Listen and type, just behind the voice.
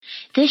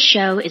This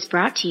show is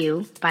brought to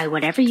you by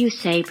Whatever You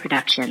Say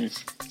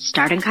Productions,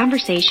 starting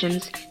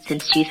conversations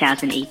since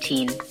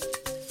 2018. Yes,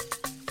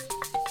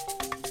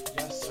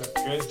 so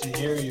good to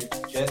hear you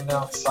getting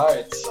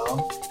outside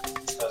some,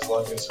 as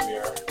long as we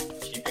are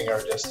keeping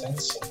our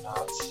distance and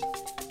not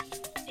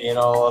being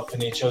all up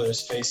in each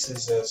other's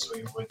faces as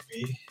we would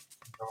be.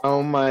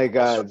 Oh my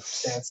God.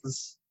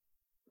 Circumstances.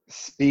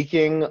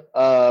 Speaking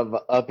of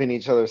up in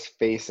each other's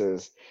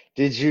faces,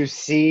 did you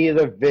see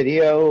the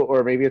video,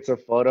 or maybe it's a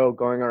photo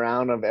going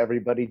around of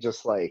everybody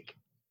just like,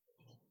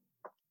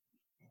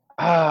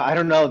 I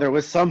don't know, there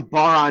was some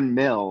bar on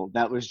Mill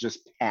that was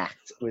just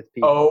packed with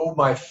people. Oh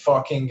my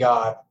fucking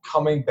God.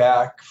 Coming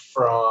back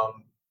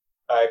from,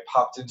 I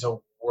popped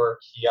into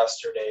work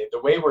yesterday.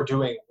 The way we're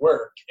doing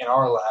work in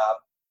our lab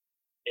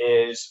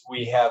is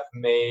we have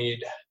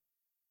made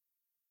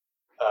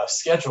a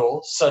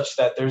schedule such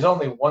that there's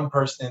only one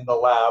person in the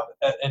lab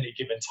at any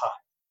given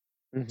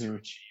time to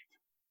achieve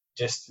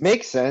distance.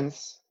 Makes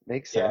sense.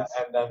 Yeah,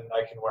 and then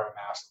I can wear a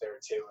mask there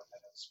too, and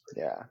then it's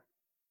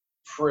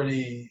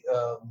pretty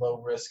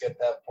low risk at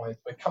that point.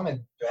 But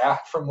coming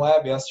back from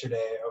lab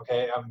yesterday,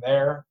 okay, I'm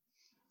there,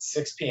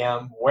 6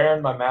 p.m.,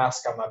 wearing my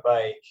mask on my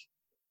bike,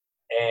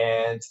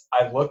 and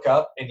I look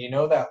up, and you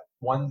know that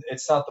one,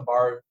 it's not the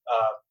bar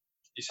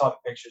you saw the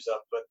pictures of,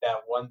 but that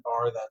one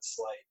bar that's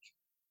like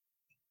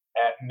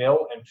at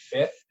Mill and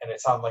 5th, and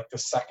it's on like the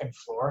second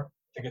floor.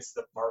 I think it's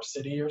the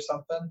Varsity or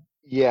something.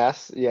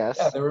 Yes. Yeah,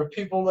 there were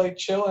people like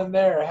chilling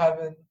there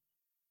having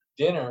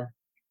dinner,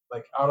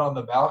 like out on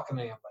the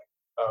balcony. I'm like,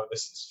 oh,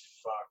 this is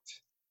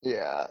fucked.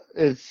 Yeah,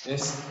 This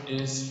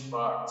is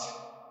fucked.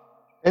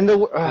 And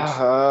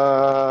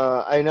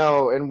I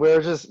know, and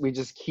we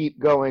just keep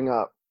going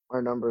up.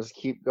 Our numbers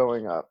keep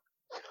going up.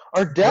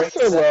 Our deaths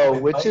are low,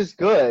 which is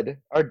good.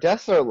 Our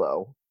deaths are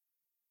low.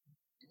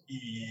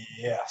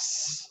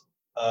 Yes.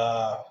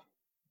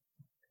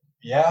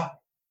 Yeah.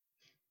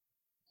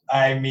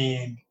 I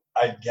mean,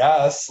 I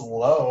guess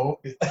low.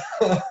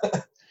 I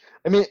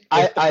mean,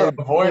 I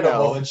avoidable. You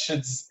know,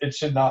 it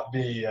should not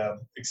be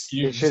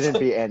excused. It shouldn't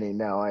be any.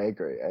 No, I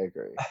agree.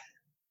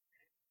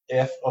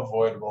 If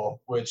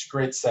avoidable, which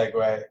great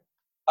segue.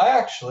 I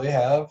actually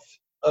have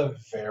a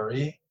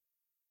very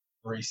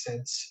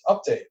recent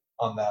update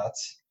on that.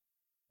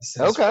 This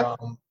is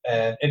from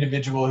an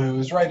individual who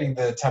is writing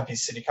the Tempe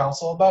City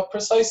Council about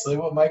precisely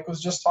what Mike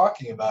was just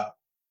talking about.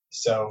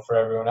 So for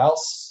everyone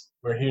else,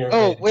 we're here.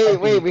 Oh,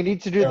 wait, we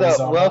need to do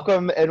Arizona. The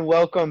welcome and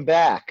welcome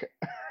back.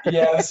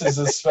 Yeah, this is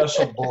a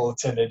special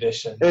bulletin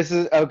edition. This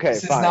is okay.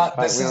 This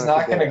is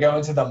not going to go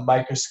into the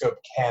microscope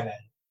canon.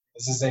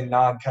 This is a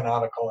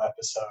non-canonical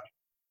episode.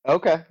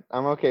 Okay,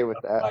 I'm okay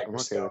with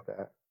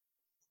that.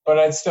 But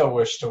I'd still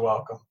wish to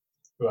welcome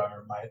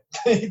whoever might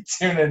be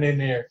tuning in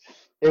here.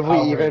 If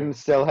we even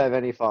still have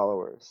any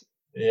followers.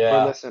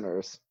 Yeah. Or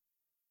listeners.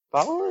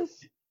 Followers?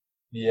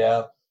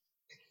 Yeah.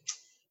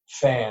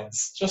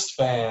 Fans. Just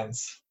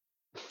fans.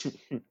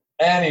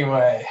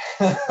 Anyway.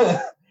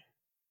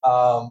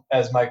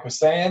 As Mike was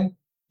saying,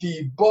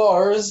 the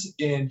bars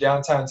in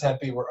downtown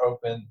Tempe were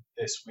open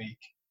this week.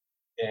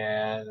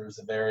 And there was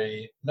a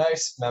very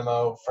nice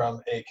memo from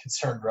a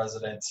concerned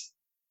resident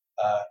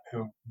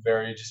who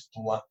very just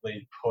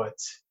bluntly put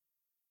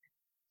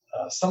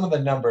some of the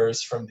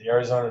numbers from the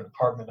Arizona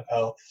Department of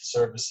Health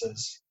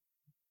Services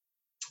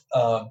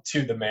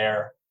to the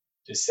mayor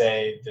to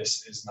say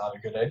this is not a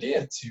good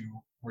idea to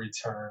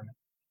return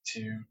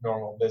to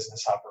normal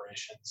business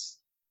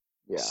operations.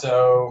 Yeah.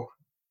 So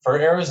for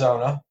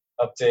Arizona,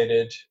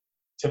 updated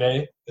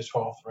today, the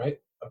 12th, right?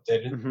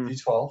 Updated the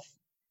 12th.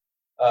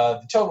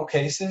 The total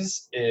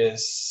cases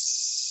is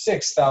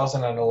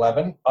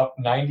 6,011, up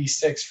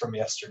 96 from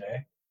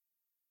yesterday.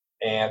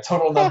 And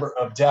total number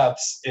of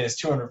deaths is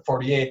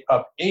 248,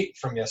 up 8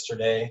 from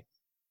yesterday.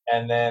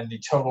 And then the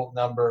total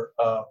number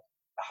of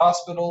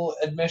hospital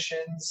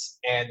admissions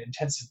and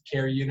intensive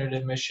care unit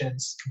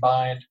admissions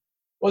combined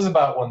was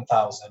about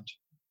 1,000.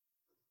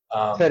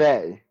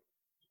 Today?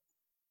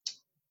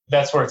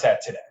 That's where it's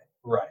at today.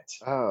 Right.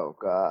 Oh,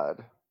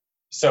 God.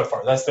 So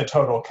far, that's the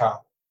total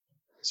count.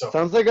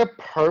 Sounds like a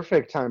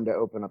perfect time to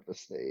open up the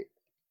state.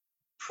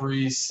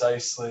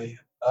 Precisely.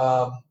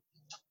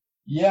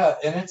 Yeah,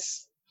 and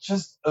it's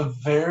just a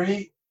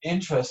very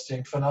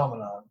interesting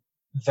phenomenon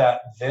that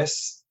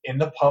this, in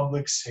the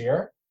public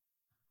sphere,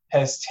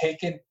 has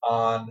taken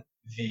on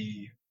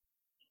the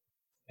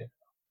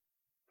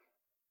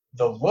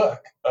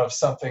look of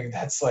something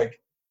that's like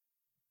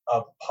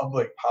a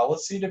public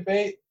policy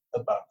debate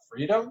about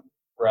freedom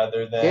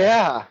rather than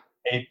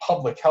a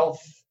public health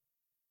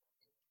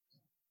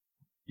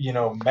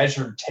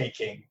measure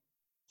taking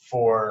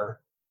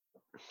for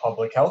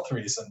public health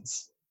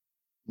reasons.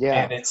 Yeah.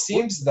 And it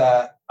seems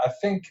that I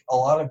think a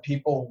lot of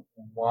people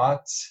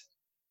want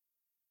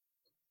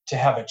to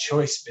have a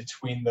choice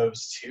between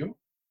those two.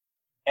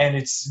 And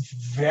it's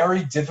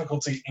very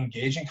difficult to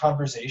engage in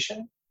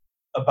conversation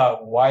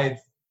about why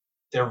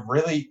there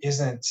really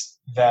isn't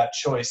that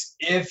choice.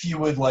 If you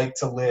would like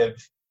to live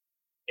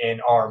in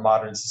our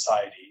modern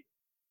society,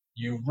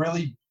 you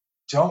really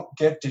don't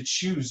get to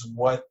choose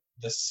what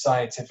the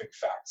scientific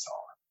facts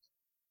are.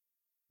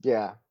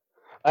 Yeah.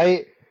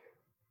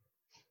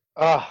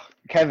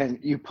 Kevin,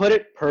 you put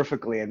it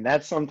perfectly, and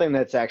that's something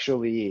that's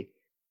actually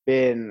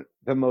been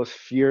the most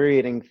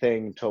infuriating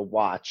thing to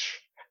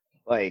watch.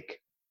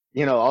 Like,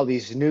 all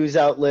these news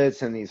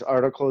outlets and these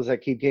articles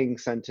that keep getting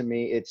sent to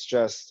me, it's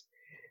just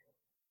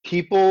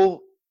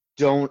people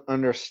don't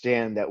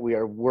understand that we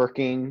are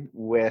working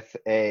with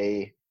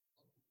a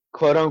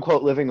quote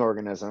unquote living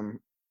organism.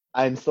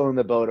 I'm still in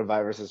the boat of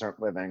viruses aren't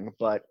living,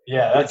 but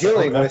yeah, that's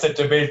a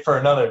debate for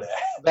another day.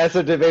 That's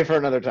a debate for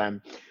another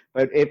time.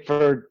 But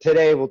for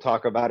today, we'll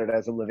talk about it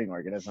as a living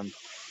organism.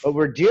 But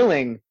we're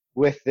dealing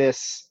with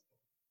this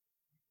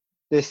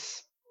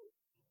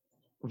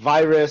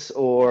virus,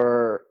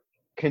 or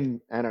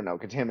I don't know,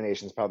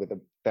 contamination is probably the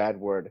bad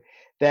word,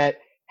 that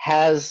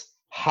has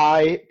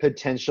high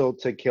potential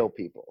to kill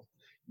people.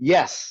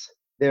 Yes,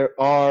 there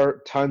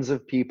are tons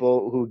of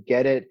people who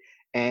get it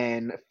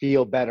and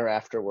feel better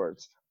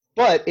afterwards.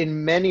 But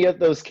in many of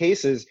those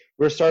cases,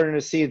 we're starting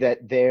to see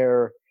that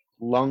their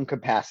lung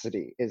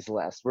capacity is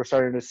less. We're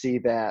starting to see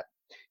that,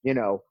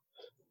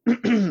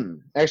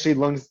 actually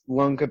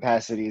lung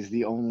capacity is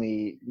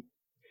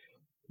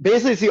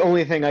basically it's the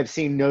only thing I've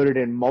seen noted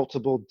in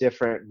multiple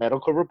different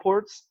medical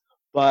reports.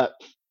 But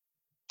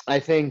I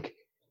think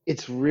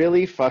it's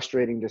really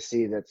frustrating to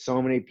see that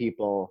so many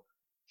people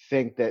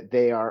think that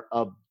they are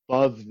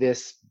above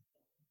this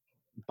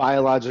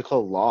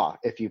biological law,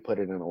 if you put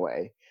it in a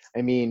way.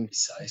 I mean,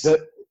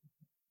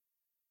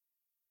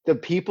 the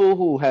people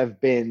who have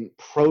been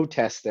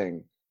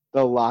protesting the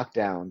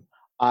lockdown,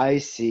 I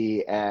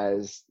see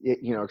as,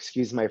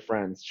 excuse my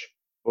French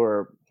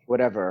or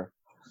whatever,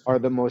 are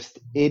the most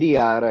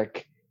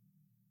idiotic,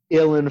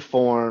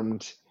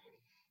 ill-informed,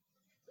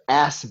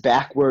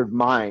 ass-backward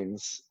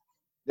minds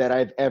that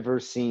I've ever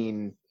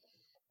seen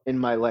in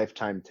my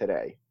lifetime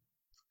today.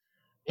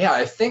 Yeah,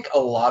 I think a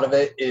lot of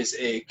it is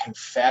a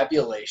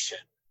confabulation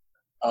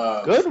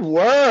of... Good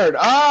word!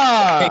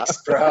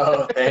 Thanks,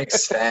 bro.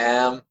 Thanks,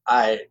 Sam.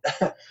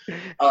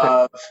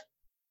 Of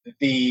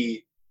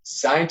the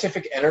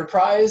scientific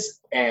enterprise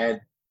and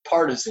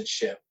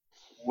partisanship,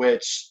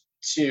 which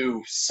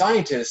to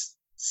scientists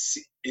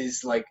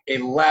is like a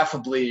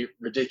laughably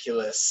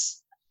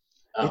ridiculous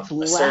it's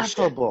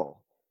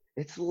laughable.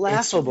 It's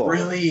laughable.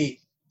 It's really,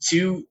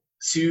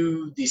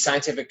 to the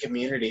scientific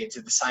community and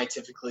to the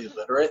scientifically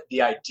literate,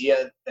 the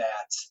idea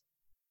that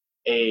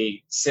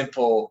a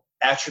simple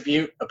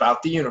attribute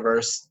about the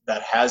universe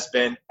that has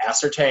been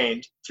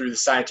ascertained through the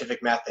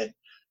scientific method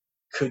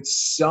could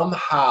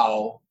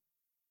somehow,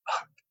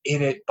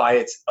 in it by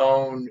its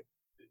own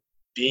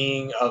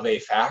being of a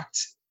fact,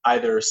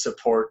 either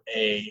support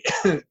a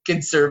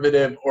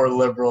conservative or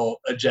liberal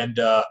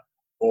agenda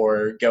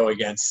or go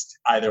against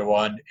either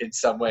one in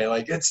some way.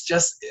 Like,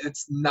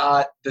 it's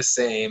not the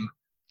same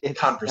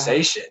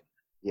conversation.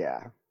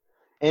 Yeah.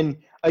 And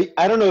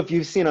I don't know if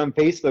you've seen on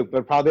Facebook,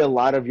 but probably a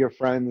lot of your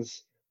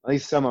friends, at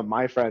least some of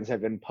my friends,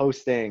 have been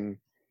posting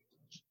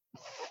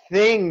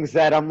things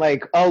that I'm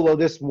like, oh, well,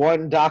 this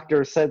one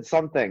doctor said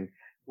something.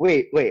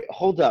 Wait,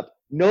 hold up.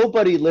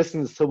 Nobody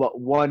listens to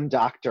what one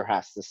doctor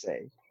has to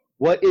say.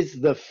 What is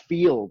the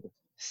field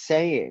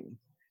saying?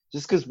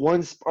 Just because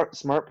one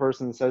smart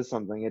person says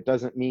something, it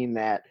doesn't mean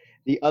that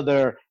the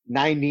other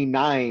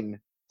 99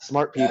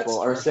 smart people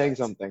are saying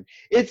something.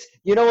 It's,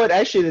 you know what,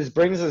 actually this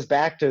brings us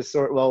back to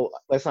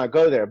let's not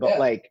go there,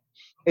 but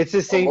it's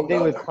the same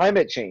thing with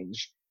climate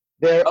change.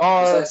 There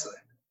are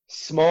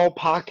small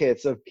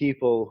pockets of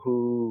people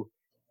who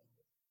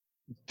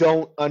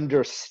don't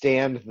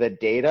understand the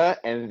data,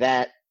 and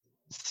that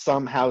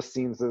somehow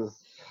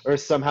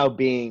somehow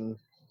being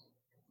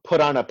put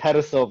on a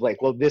pedestal of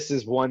like, well, this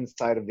is one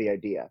side of the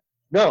idea.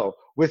 No,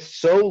 with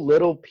so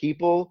little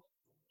people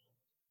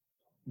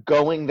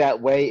going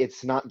that way,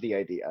 it's not the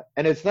idea.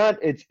 And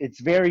it's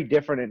very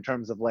different in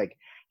terms of like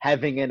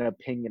having an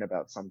opinion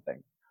about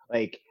something.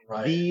 Like,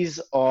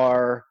 these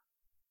are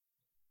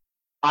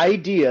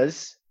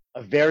ideas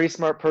a very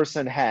smart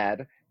person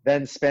had,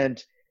 then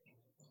spent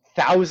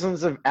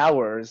thousands of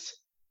hours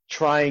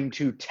trying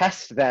to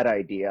test that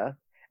idea,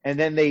 and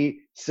then they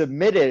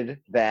submitted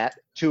that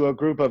to a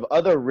group of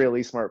other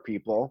really smart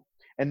people,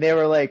 and they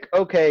were like,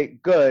 okay,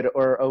 good,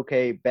 or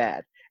okay,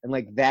 bad. And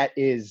like, that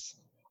is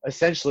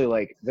essentially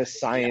like the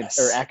science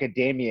or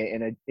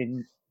academia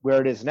in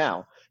where it is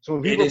now. So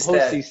when people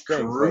post these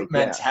things, group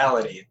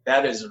mentality,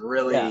 that is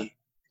really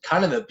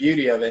kind of the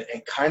beauty of it,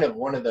 and kind of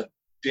one of the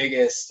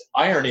biggest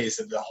ironies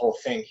of the whole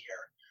thing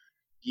here.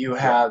 You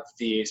have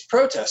these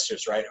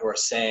protesters, right, who are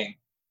saying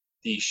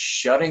the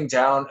shutting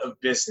down of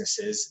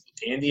businesses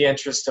in the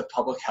interest of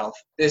public health,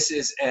 this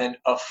is an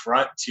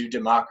affront to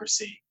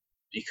democracy,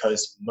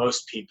 because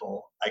most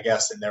people, I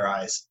guess in their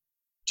eyes,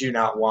 do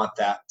not want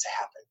that to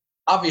happen.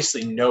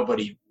 Obviously,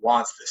 nobody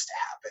wants this to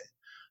happen.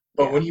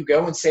 But when you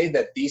go and say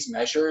that these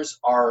measures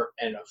are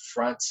an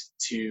affront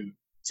to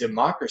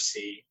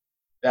democracy,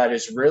 that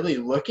is really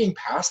looking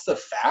past the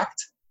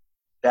fact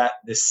that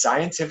the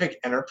scientific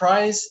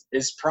enterprise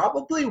is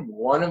probably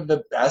one of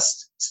the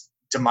best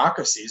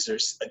democracies or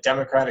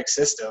democratic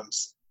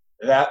systems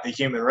that the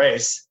human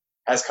race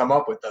has come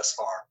up with thus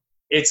far.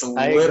 It's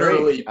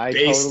literally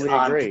based totally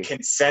on agree. the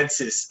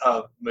consensus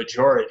of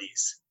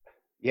majorities.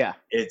 Yeah.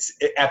 It's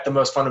at the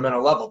most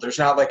fundamental level. There's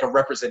not like a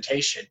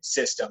representation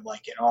system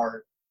like in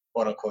our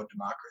quote-unquote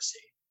democracy.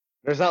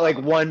 There's not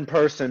like one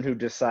person who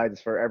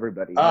decides for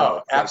everybody. Oh,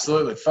 no,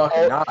 absolutely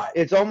fucking not.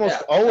 It's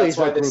almost always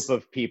a group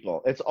of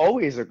people. It's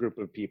always a group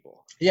of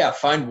people. Yeah,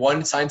 find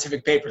one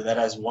scientific paper that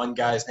has one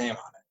guy's name on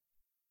it.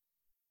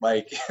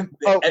 Like,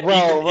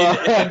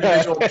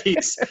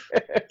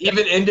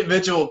 even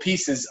individual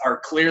pieces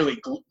are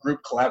clearly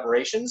group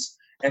collaborations,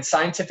 and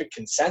scientific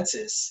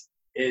consensus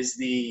is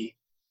the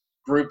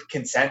group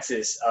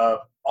consensus of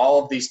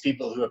all of these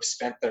people who have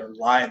spent their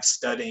lives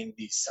studying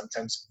these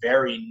sometimes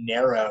very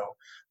narrow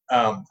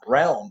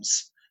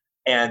realms.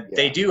 And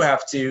they do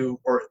have to,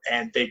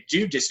 and they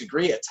do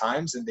disagree at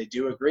times, and they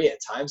do agree at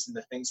times, and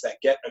the things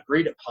that get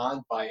agreed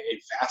upon by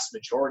a vast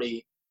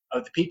majority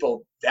of the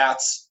people,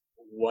 that's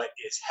what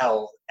is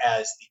held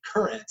as the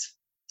current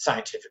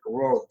scientific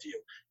worldview.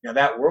 Now,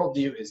 that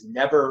worldview is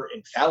never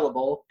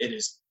infallible. It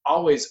is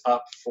always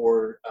up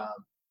for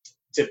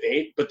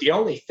debate, but the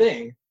only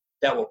thing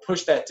that will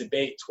push that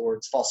debate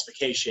towards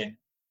falsification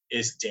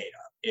is data.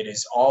 It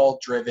is all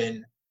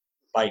driven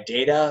by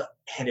data,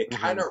 and it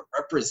kind of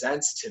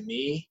represents to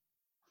me,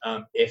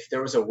 if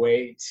there was a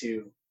way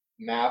to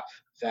map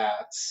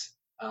that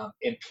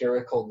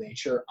empirical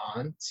nature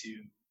onto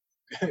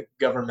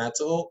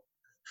governmental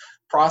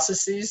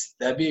processes,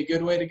 that'd be a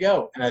good way to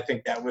go. And I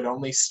think that would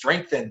only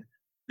strengthen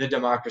the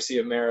democracy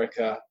of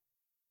America,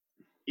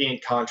 in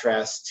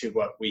contrast to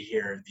what we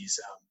hear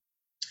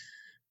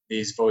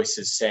these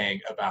voices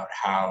saying about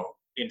how,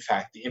 in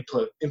fact, the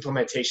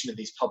implementation of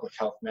these public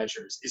health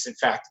measures is, in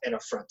fact, an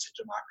affront to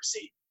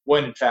democracy,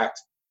 when, in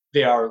fact,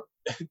 they are,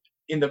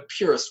 in the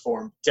purest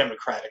form,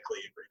 democratically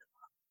agreed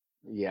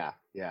upon.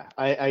 Yeah,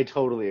 I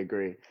totally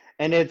agree.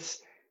 And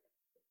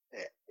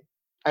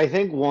I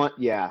think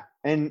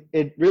and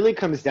it really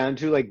comes down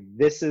to, like,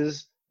 this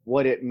is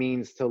what it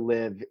means to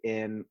live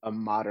in a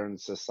modern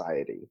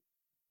society,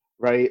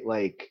 right?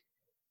 Like,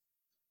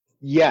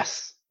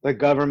 yes, the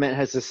government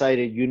has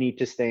decided you need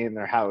to stay in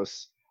their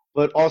house,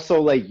 but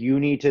also, like,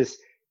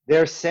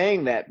 they're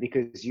saying that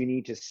because you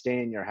need to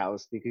stay in your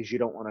house because you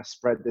don't want to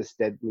spread this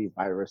deadly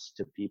virus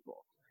to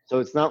people. So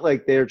it's not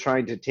like they're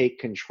trying to take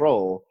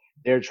control.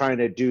 They're trying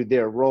to do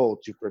their role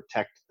to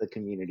protect the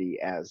community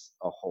as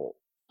a whole.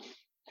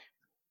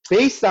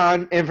 Based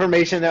on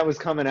information that was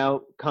come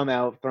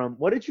out from,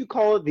 what did you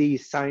call it? The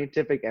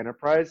scientific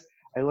enterprise?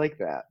 I like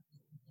that.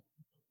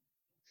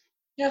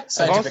 Yeah,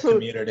 scientific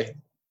community.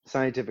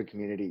 Scientific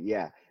community,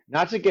 yeah.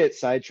 Not to get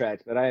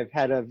sidetracked, but I've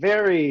had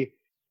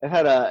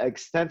an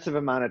extensive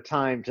amount of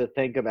time to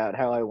think about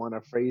how I want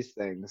to phrase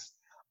things.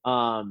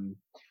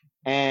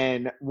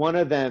 And one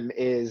of them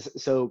is,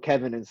 so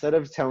Kevin, instead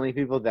of telling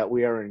people that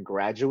we are in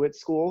graduate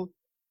school,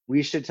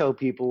 we should tell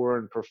people we're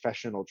in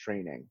professional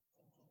training.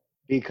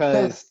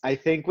 Because I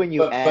think when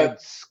you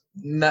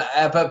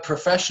but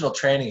professional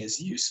training is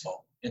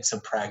useful in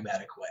some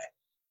pragmatic way.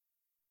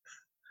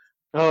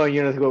 Oh,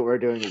 you know what we're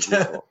doing is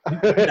useful.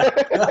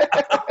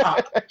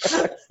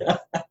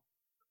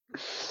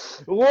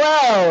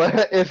 Wow,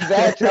 if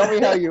that, tell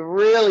me how you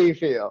really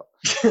feel.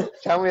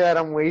 Tell me that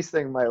I'm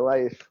wasting my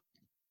life.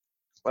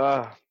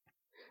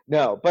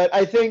 No, but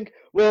I think,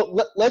 well,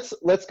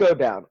 let's go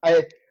down.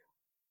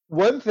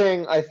 One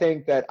thing I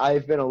think that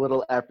I've been a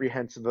little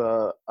apprehensive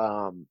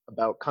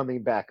about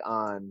coming back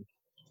on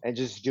and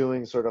just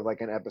doing sort of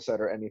like an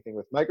episode or anything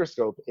with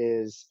Microscope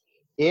is,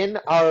 in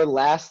our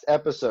last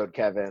episode,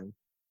 Kevin,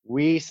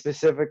 we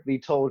specifically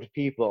told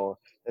people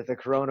that the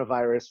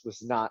coronavirus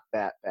was not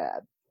that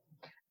bad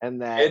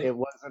and that it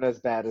wasn't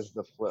as bad as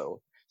the flu.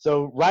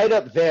 So right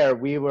up there,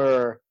 we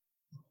were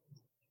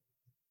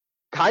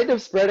kind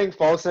of spreading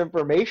false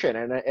information,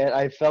 and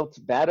I felt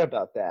bad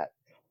about that.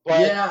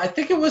 But yeah, I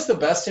think it was the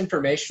best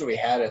information we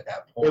had at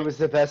that point. It was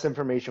the best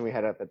information we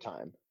had at the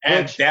time.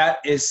 And that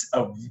is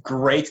a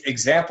great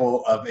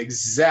example of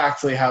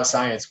exactly how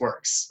science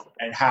works,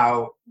 and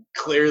how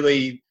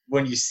clearly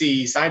when you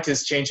see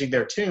scientists changing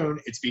their tune,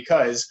 it's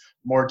because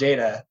more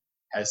data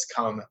has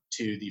come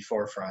to the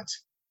forefront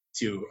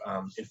to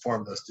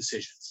inform those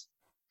decisions.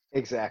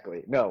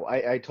 Exactly. No,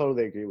 I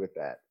totally agree with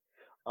that.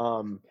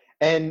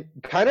 And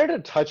kind of to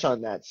touch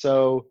on that,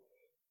 so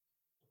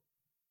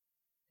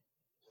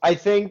I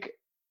think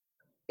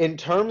in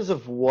terms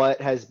of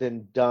what has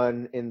been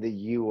done in the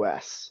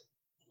US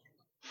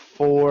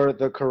for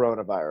the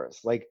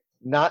coronavirus, like,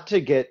 not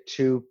to get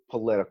too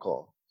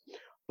political,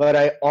 but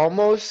I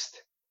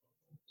almost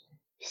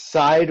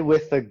side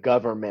with the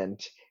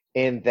government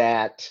in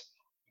that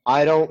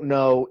I don't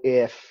know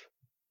if,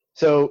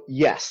 so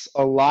yes,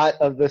 a lot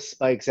of the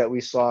spikes that we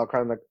saw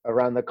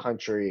around the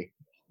country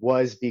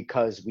was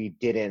because we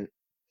didn't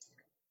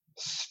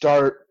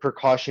start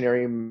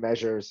precautionary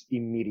measures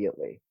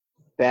immediately.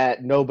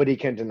 That nobody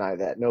can deny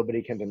that.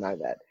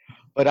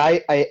 But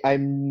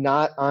I'm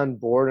not on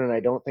board, and I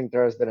don't think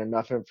there has been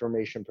enough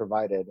information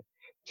provided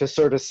to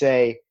sort of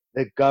say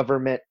the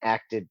government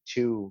acted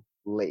too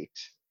late.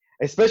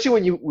 especially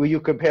when you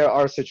compare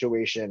our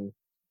situation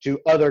to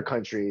other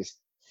countries,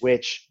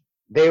 which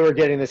they were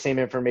getting the same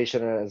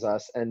information as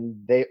us, and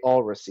they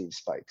all received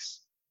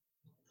spikes.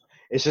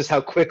 It's just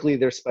how quickly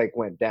their spike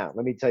went down.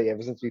 Let me tell you,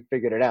 ever since we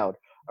figured it out,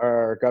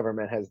 our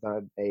government has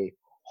done a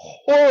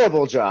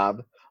horrible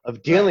job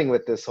of dealing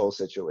with this whole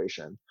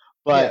situation.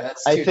 But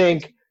I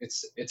think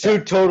it's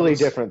two totally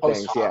different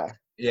things.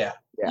 Yeah.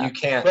 You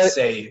can't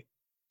say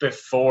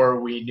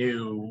before we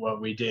knew what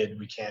we did,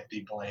 we can't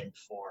be blamed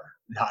for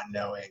not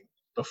knowing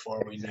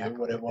before we knew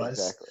what it was.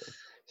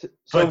 Exactly.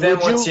 But then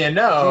once you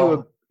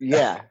know, you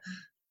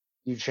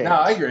change. No,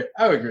 I agree.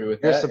 I would agree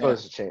with that. You're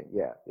supposed to change.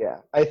 Yeah.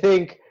 I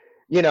think,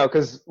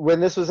 because when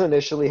this was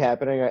initially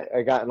happening,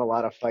 I got in a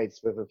lot of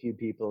fights with a few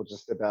people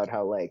just about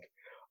how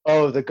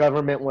the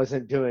government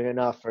wasn't doing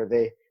enough, or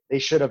they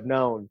should have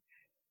known.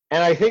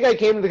 And I think I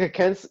came to the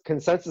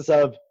consensus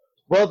of,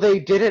 well, they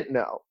didn't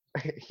know.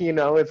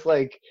 It's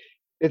like,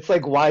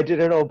 why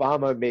didn't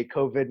Obama make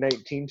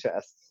COVID-19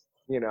 tests?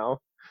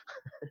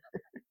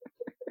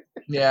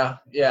 Yeah.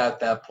 At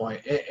that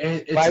point,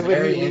 it's why would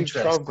very he leave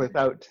interesting. Trump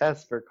without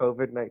tests for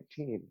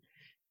COVID-19?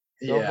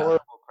 A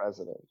horrible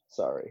president.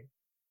 Sorry.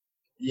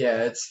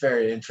 Yeah, it's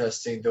very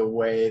interesting the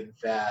way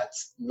that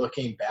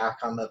looking back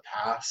on the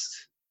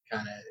past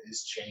kind of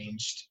is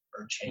changed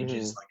or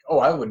changes. Mm-hmm.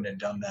 I wouldn't have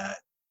done that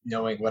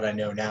knowing what I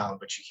know now,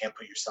 but you can't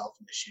put yourself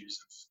in the shoes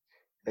of.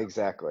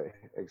 Exactly.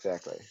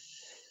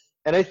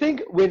 And I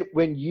think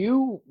when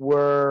you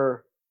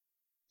were,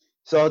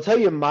 so I'll tell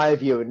you my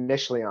view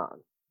initially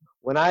on,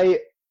 when I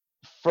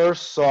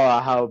first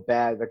saw how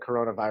bad the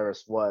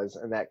coronavirus was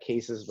and that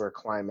cases were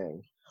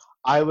climbing,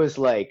 I was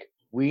like,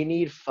 we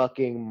need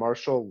fucking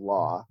martial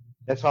law.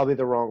 That's probably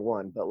the wrong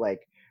one, but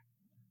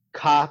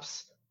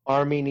cops,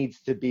 army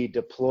needs to be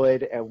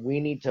deployed, and we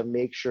need to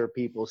make sure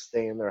people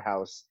stay in their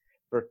house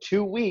for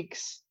 2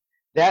 weeks.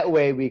 That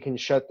way we can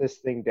shut this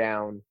thing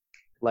down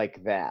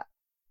like that.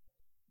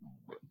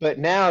 But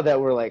now that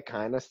we're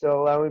kind of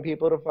still allowing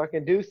people to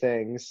fucking do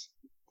things,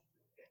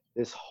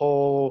 this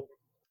whole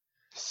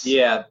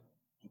the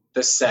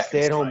second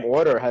stay-at-home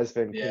order has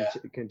been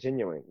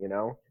continuing,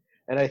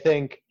 And I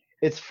think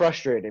it's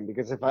frustrating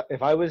because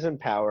if I was in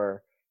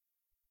power,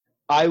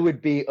 I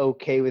would be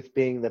okay with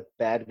being the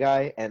bad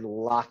guy and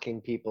locking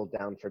people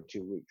down for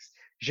 2 weeks.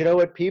 You know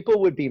what?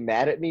 People would be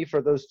mad at me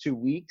for those 2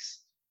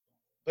 weeks,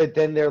 but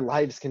then their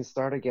lives can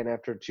start again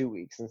after 2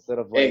 weeks instead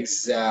of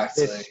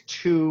exactly this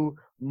 2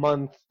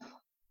 month.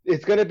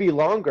 It's going to be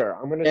longer.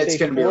 I'm going to say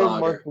 4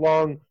 month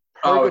long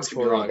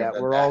purgatory that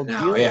we're all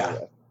dealing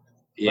with.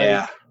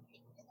 Yeah.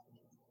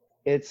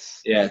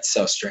 It's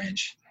so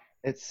strange.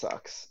 It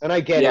sucks, and I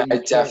get it. I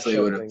definitely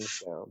would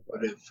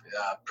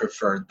have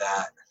preferred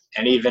that.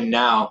 And even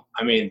now,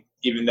 I mean,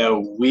 even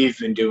though we've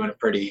been doing a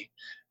pretty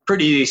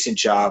decent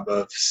job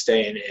of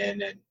staying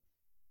in and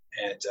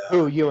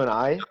who, you and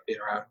I? Being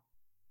around.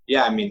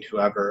 Yeah, I mean,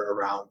 whoever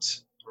around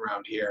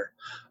here,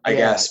 I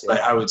guess.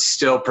 But I would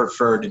still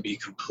prefer to be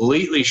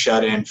completely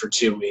shut in for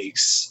 2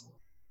 weeks,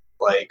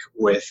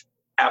 with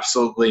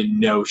absolutely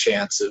no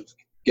chance of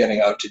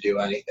getting out to do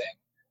anything,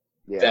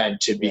 than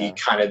to be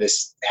kind of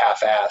this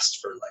half-assed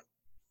for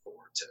 4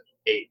 to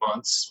 8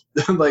 months.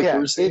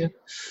 We're seeing.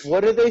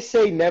 What do they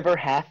say? Never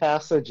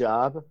half-ass a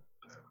job.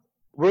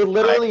 We're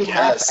literally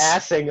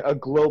half-assing a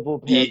global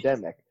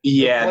pandemic.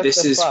 Yeah,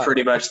 this is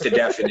pretty much the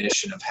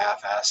definition of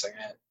half-assing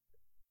it.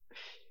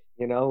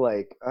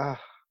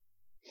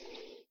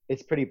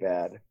 It's pretty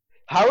bad.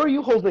 How are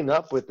you holding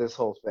up with this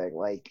whole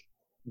thing?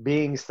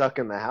 Being stuck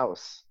in the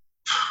house?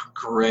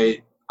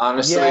 Great.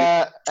 Honestly,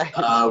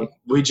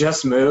 we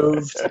just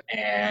moved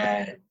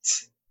and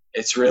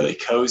it's really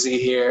cozy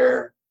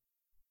here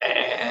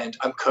and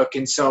I'm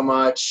cooking so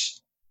much.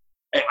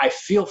 I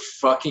feel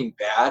fucking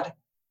bad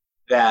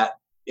that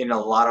in a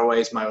lot of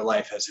ways my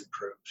life has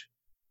improved.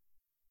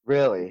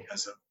 Really?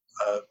 Because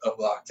of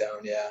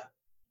lockdown, yeah.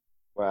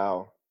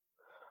 Wow.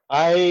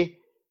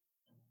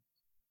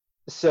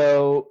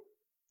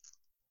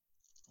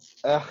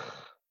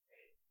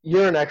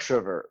 You're an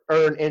extrovert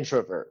or an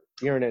introvert.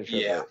 You're an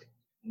introvert. Yeah.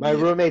 My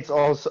roommate's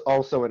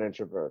also an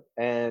introvert,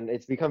 and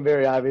it's become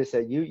very obvious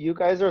that you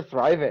guys are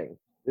thriving.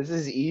 This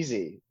is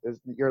easy.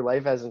 Your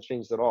life hasn't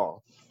changed at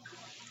all.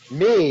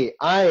 Me,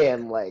 I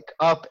am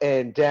up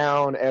and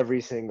down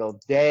every single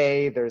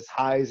day. There's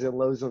highs and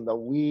lows in the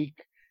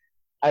week.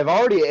 I've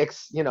already,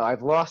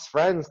 I've lost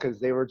friends because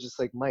they were just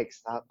like, Mike,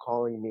 stop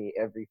calling me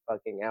every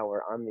fucking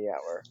hour on the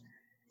hour.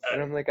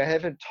 And I'm like, I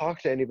haven't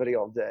talked to anybody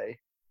all day.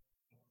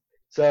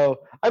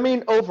 So, I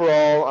mean,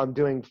 overall, I'm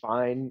doing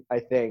fine, I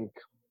think.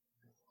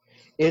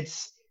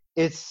 It's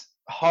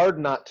hard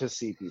not to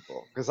see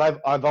people because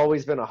I've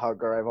always been a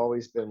hugger. I've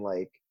always been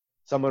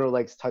someone who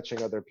likes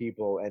touching other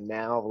people, and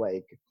now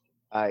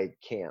I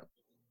can't.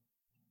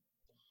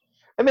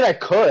 I mean, I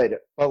could,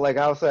 but I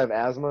also have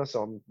asthma,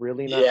 so I'm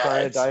really not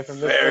trying to die from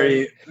this.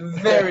 Very,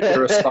 very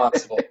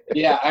irresponsible.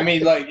 Yeah, I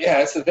mean,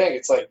 that's the thing.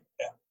 It's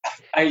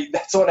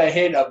that's what I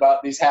hate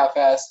about these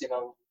half-assed,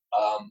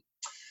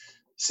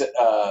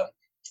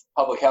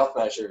 public health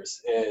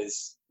measures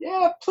is,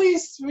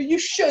 please, you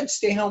should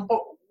stay home, but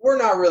we're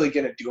not really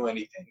going to do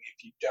anything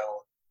if you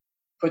don't.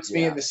 Puts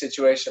me in the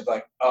situation of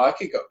like, oh, I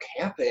could go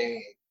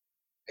camping.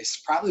 I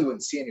probably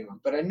wouldn't see anyone,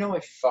 but I know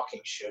I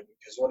fucking should,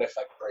 because what if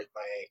I break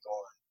my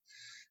ankle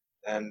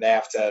and they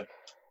have to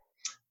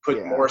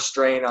put more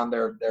strain on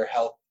their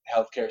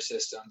healthcare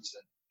systems?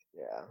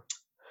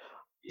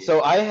 And,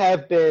 So I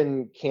have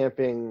been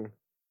camping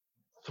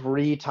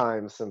 3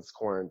 times since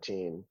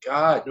quarantine.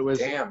 God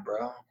damn,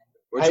 bro.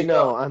 Where'd you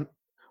go?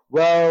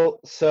 Well,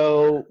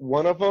 so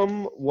one of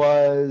them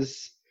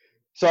was,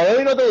 so I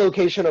only know the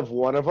location of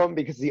one of them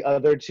because the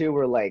other 2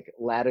 were like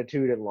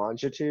latitude and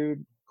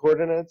longitude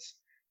coordinates,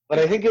 but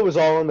I think it was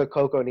all in the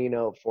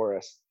Coconino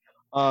forest.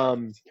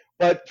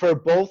 But for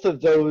both of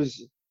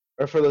those,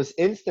 or for those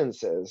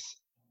instances,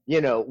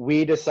 you know,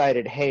 we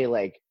decided, hey,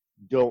 like,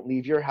 don't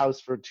leave your house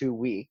for 2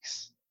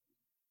 weeks,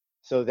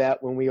 so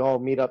that when we all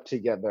meet up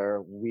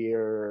together,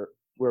 we're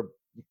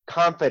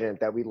confident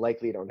that we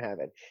likely don't have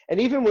it. And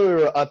even when we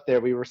were up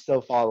there, we were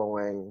still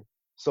following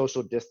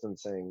social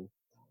distancing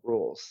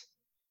rules,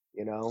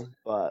 you know.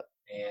 But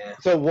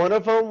so one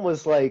of them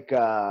was like,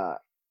 I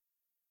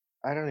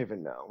don't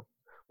even know.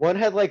 One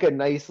had like a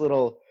nice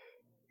little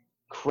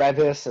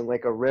crevice and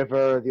like a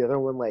river. The other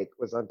one like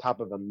was on top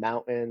of a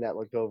mountain that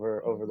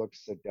overlooked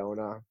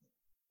Sedona.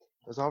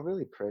 It was all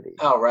really pretty.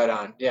 Oh, right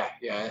on. Yeah.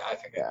 I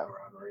think I know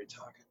around where you're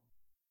talking.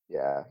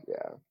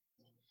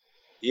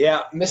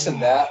 Yeah, missing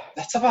that.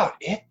 That's about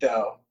it,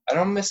 though. I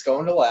don't miss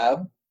going to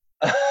lab.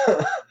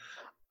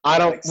 I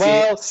don't.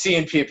 Like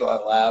seeing people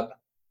at lab.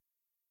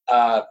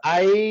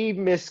 I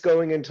miss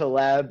going into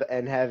lab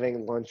and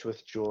having lunch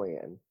with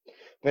Julian,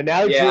 but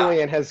now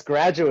Julian has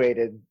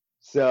graduated.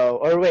 So,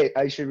 or wait,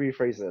 I should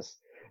rephrase this.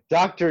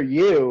 Dr.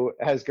 Yu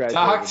has graduated.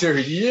 Dr.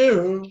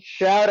 Yu.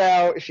 Shout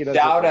out. She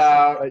doesn't. Shout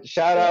out. But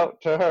shout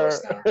out to her.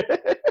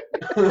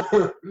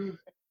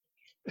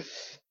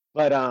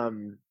 But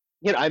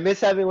you know, I miss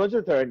having lunch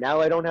with her.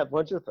 Now I don't have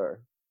lunch with her.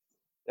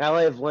 Now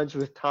I have lunch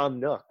with Tom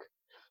Nook.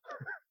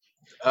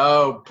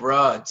 Oh,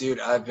 bruh,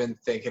 dude, I've been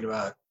thinking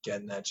about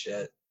getting that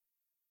shit.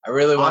 I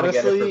really want to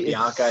get it for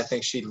Bianca. I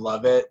think she'd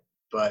love it,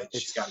 but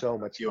she's got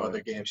a few other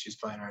games she's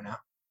playing right now.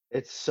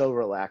 It's so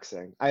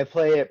relaxing. I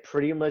play it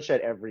pretty much at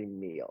every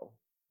meal,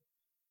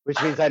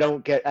 which means I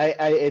don't get.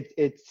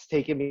 It's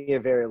taken me a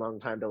very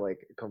long time to like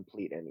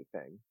complete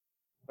anything,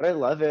 but I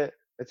love it.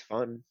 It's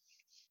fun.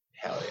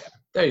 Hell yeah.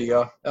 There you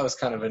go. That was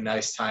kind of a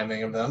nice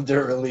timing of them to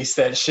release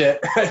that shit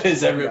right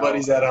as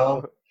everybody's at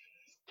home.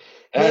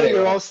 Hey, anyway.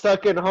 You're all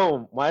stuck at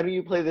home. Why don't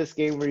you play this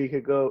game where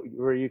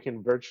you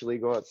can virtually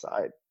go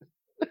outside?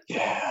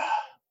 Yeah.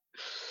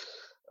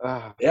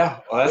 Yeah.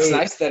 Well, that's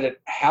nice that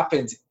it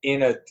happened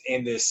in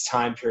this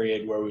time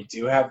period where we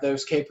do have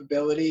those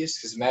capabilities.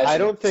 Because imagine, I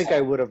don't think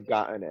I would have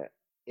gotten it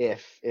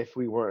if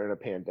we weren't in a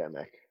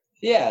pandemic.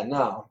 Yeah.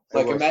 No.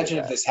 Like, imagine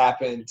if this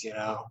happened,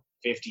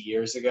 50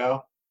 years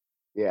ago.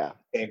 Yeah.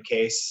 Same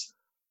case.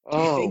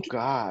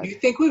 God. Do you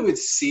think we would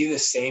see the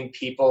same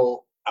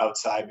people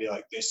outside be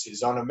like, this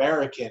is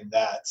un-American?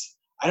 That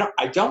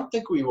I don't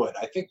think we would.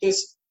 I think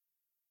this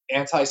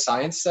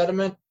anti-science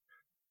sentiment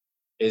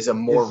is a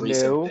more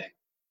recent thing.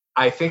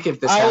 I think if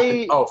this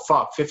happened,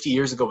 50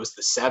 years ago was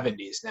the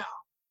 70s now.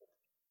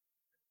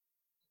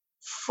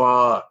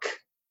 Fuck.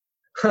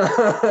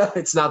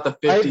 It's not the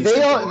 50s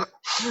anymore.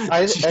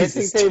 I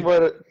think they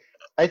would.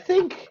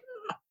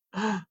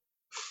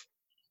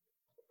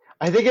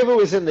 I think if it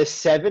was in the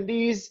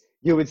 70s,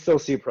 you would still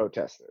see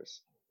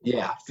protesters.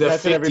 Yeah,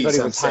 that's when everybody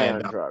was high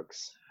on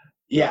drugs.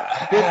 Yeah,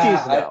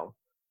 50s now.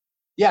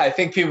 I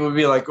think people would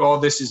be like, "Oh,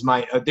 this is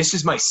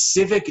my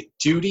civic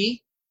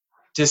duty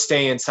to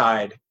stay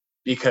inside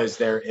because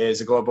there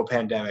is a global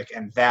pandemic,"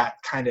 and that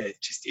kind of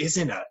just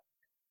isn't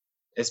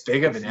as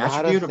big of an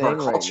attribute of our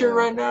culture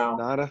right now.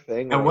 Not a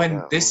thing. And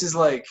when this is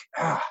like,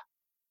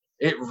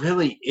 it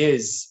really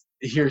is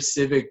your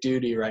civic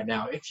duty right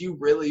now. If you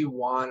really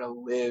want to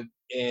live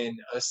in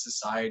a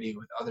society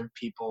with other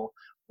people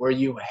where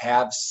you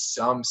have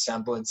some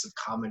semblance of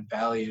common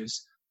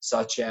values,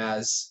 such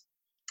as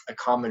a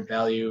common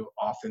value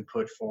often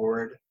put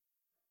forward,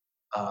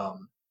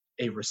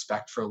 a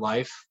respect for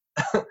life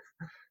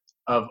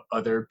of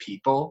other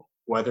people,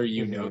 whether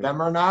you know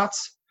them or not.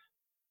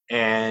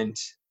 And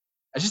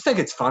I just think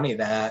it's funny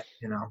that,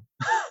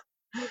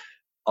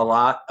 a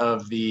lot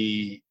of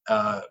the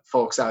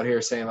folks out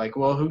here saying like,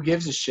 well, who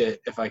gives a shit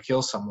if I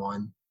kill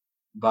someone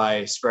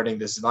by spreading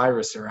this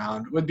virus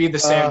around, would be the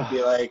same to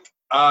be like,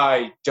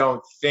 I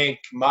don't think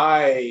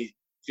my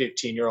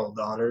 15-year-old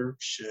daughter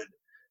should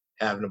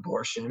have an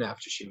abortion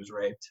after she was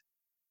raped.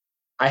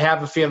 I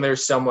have a feeling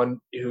there's someone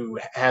who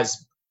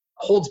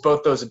holds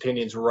both those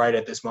opinions right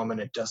at this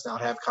moment and does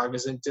not have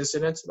cognizant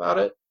dissonance about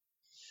it.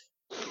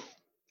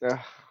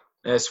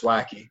 It's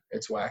wacky.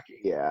 It's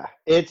wacky. Yeah.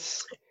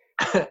 It's...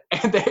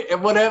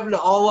 and what happened to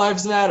all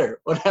lives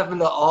matter? What happened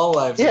to all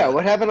lives matter? Yeah,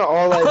 what happened to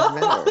all lives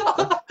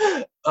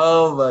matter?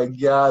 Oh my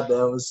God,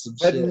 that was some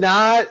shit.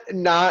 But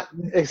not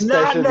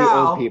especially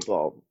old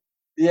people.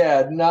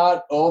 Yeah,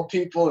 not old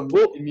people and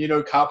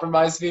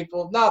immunocompromised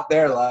people. Not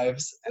their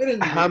lives.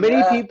 How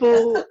many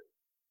people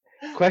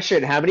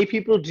Question: how many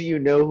people do you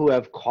know who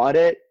have caught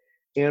it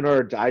and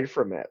or died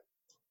from it?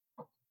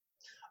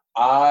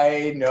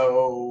 I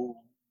know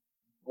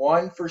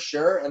one for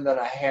sure, and then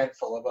a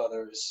handful of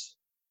others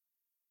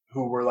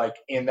who were like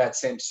in that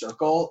same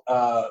circle.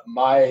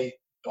 My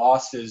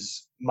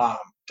boss's mom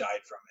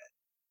died from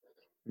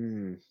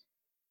it.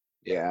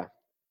 Yeah.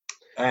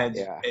 And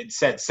it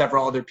said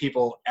several other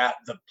people at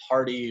the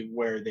party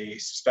where they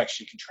suspect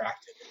she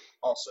contracted it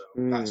also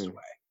passed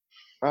away.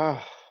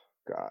 Oh,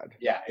 God.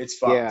 Yeah, it's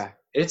fucked. Yeah.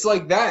 It's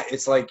like that.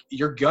 It's like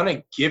you're going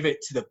to give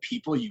it to the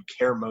people you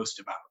care most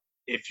about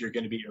if you're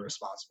going to be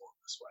irresponsible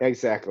in this way.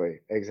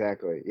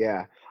 Exactly.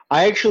 Yeah.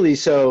 I actually,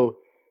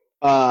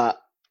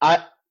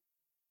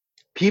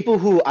 people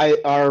who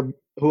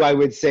I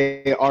would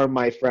say are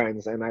my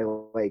friends and I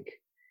like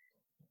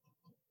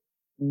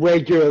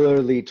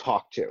regularly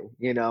talk to,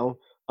 you know,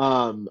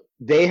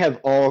 they have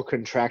all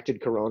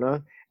contracted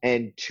corona,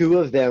 and 2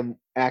 of them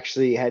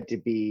actually had to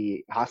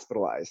be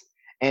hospitalized,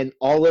 and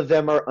all of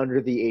them are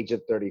under the age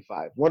of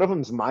 35. One of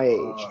them's my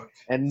age,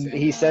 and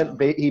damn.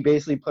 he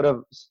basically put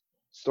a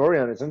story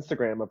on his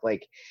Instagram of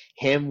like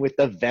him with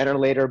the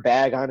ventilator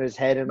bag on his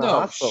head in the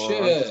hospital.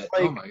 Shit.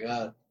 Like, oh my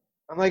God.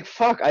 I'm like,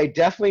 fuck, I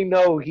definitely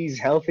know he's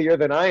healthier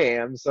than I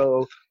am,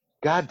 so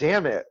God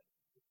damn it.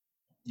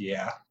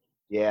 Yeah.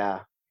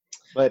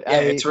 But yeah,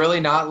 it's really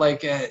not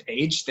like an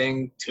age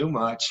thing too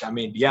much. I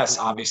mean, yes,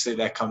 obviously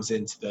that comes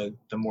into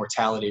the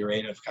mortality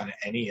rate of kind of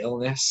any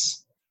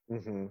illness.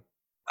 Mm-hmm.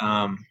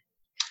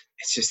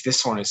 It's just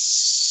this one is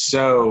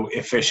so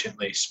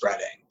efficiently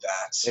spreading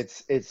that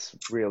it's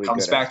really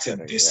comes good back to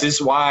this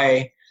is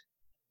why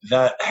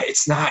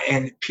it's not.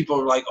 And people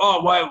are like,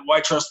 oh, why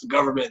trust the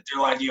government?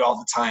 They're lying to you all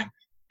the time.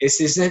 This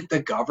isn't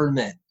the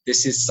government.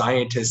 This is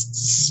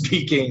scientists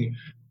speaking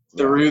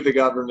through the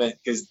government,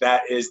 because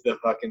that is the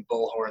fucking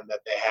bullhorn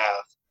that they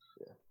have.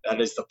 Yeah. That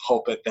is the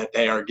pulpit that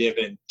they are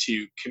given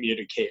to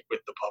communicate with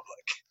the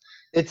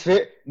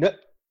public.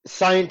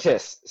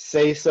 Scientists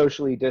say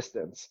socially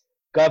distance.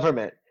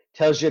 Government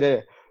tells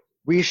you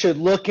we should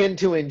look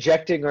into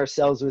injecting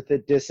ourselves with a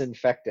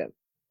disinfectant.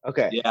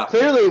 Okay. Yeah.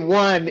 Clearly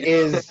one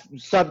is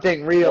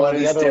something real and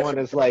the other one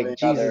is like,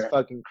 Jesus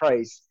fucking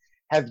Christ.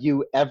 Have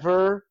you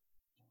ever...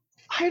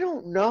 I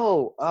don't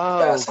know.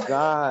 Oh,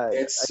 God.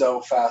 It's so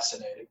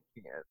fascinating.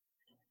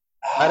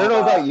 I don't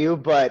know about you,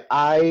 but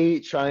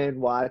I try and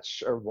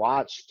watched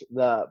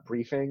the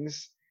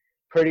briefings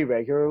pretty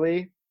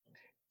regularly.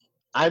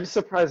 I'm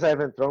surprised I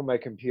haven't thrown my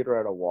computer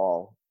at a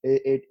wall.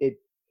 It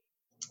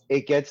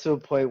gets to a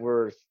point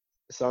where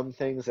some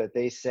things that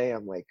they say,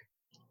 I'm like,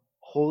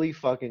 holy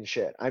fucking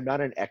shit. I'm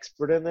not an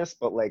expert in this,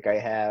 but like I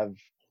have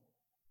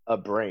a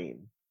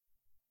brain.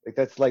 Like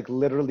that's like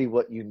literally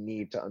what you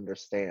need to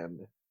understand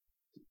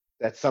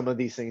that some of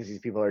these things these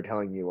people are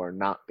telling you are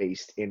not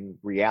based in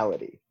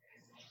reality.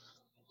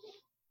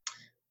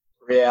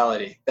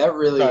 Reality. That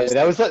really is.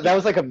 That was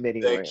like a mini.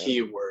 The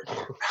key word.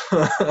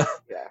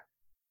 Yeah.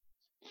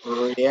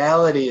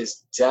 Reality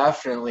is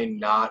definitely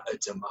not a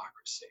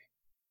democracy.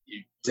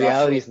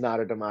 Reality is not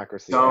a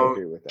democracy. I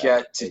agree with that.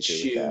 Get to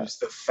choose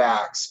the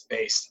facts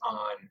based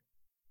on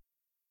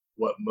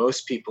what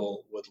most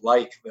people would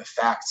like the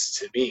facts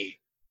to be.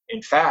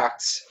 In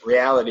fact,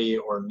 reality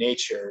or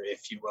nature,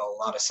 if you will, a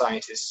lot of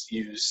scientists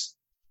use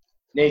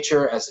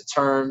nature as a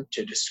term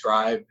to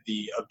describe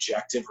the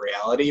objective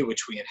reality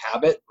which we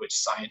inhabit, which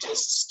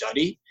scientists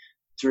study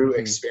through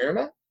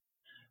experiment.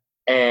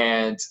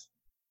 And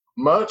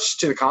much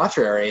to the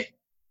contrary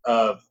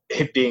of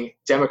it being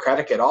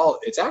democratic at all,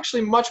 it's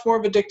actually much more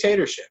of a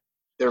dictatorship.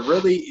 There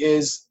really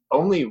is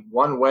only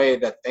one way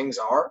that things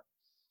are,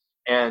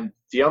 and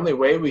the only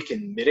way we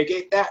can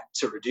mitigate that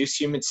to reduce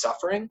human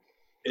suffering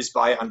is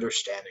by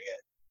understanding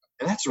it.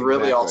 And that's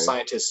really all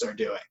scientists are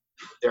doing.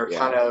 They're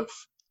kind of...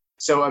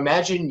 So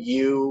imagine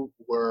you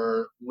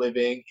were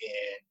living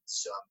in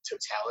some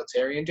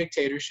totalitarian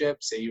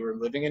dictatorship. Say you were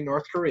living in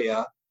North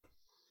Korea,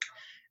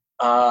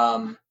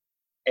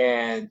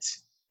 and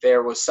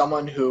there was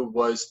someone who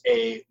was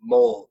a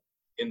mole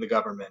in the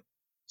government.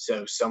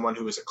 So someone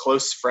who was a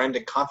close friend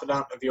and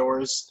confidant of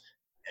yours,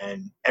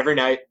 and every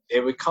night they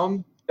would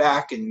come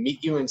back and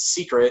meet you in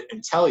secret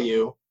and tell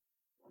you,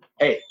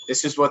 hey,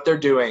 this is what they're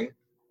doing.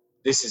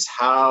 This is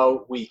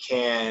how we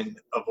can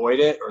avoid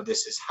it, or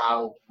this is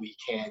how we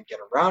can get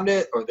around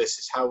it, or this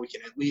is how we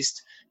can at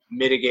least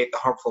mitigate the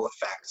harmful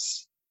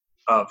effects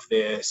of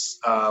this.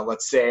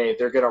 Let's say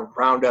they're going to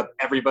round up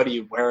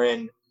everybody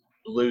wearing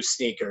blue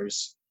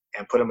sneakers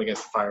and put them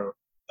against the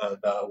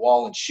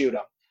wall and shoot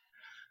them.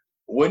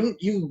 Wouldn't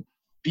you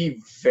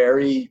be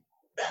very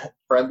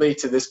friendly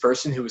to this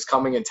person who was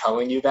coming and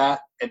telling you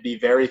that, and be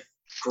very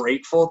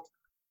grateful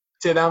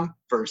to them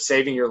for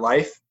saving your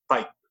life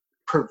by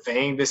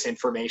purveying this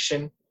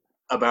information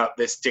about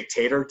this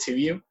dictator to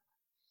you?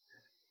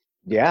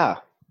 Yeah.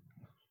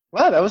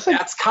 Wow, that was like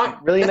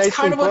really nice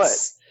to put.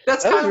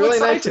 That's kind of what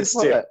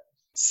scientists do.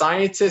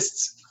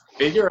 Scientists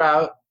figure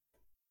out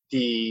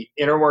the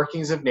inner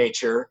workings of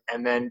nature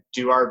and then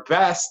do our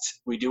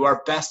best. We do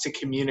our best to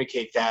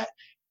communicate that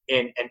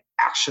in an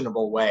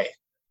actionable way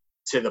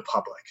to the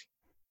public.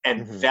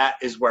 And that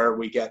is where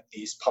we get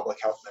these public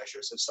health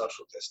measures of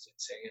social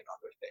distancing and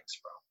other things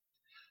from.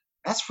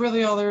 That's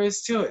really all there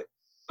is to it.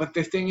 But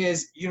the thing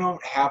is, you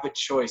don't have a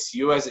choice.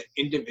 You as an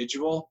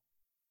individual,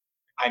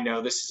 I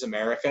know this is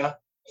America,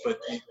 but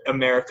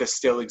America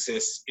still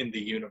exists in the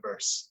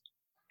universe,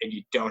 and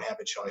you don't have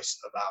a choice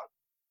about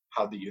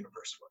how the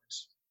universe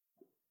works.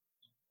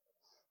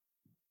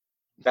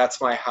 That's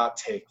my hot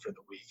take for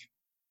the week.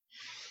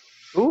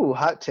 Ooh,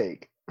 hot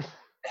take.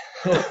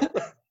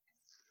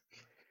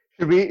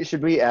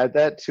 Should we add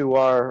that to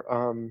our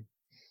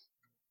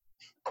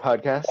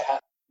podcast?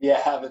 Yeah,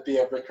 have it be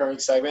a recurring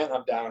segment.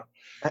 I'm down.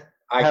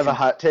 I have a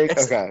hot take.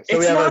 Okay, so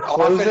we have our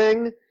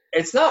closing.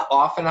 It's not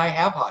often I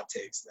have hot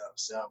takes though.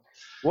 So.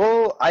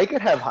 Well, I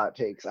could have hot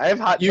takes. I have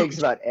hot takes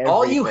about everything.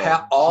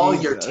 All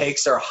your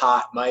takes are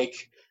hot,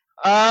 Mike.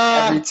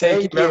 Every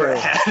take you've ever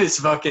had is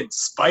fucking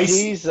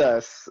spicy.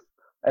 Jesus,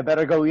 I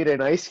better go eat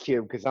an ice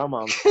cube because I'm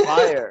on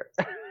fire.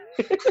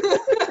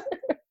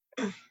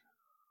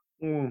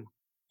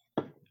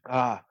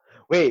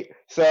 Wait.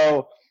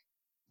 So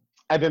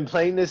I've been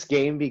playing this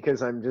game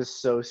because I'm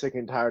just so sick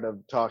and tired of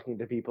talking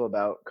to people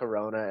about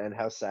Corona and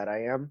how sad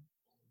I am.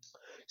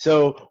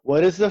 So,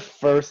 what is the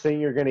first thing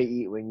you're going to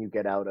eat when you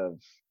get out of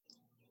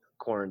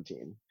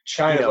quarantine?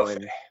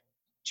 Buffet.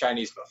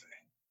 Chinese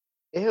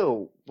buffet.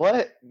 Ew,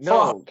 what?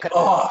 No. Fuck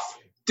off.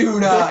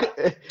 Do not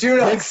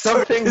pick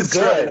something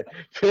good.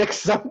 Pick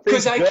something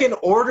because I can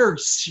order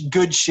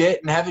good shit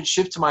and have it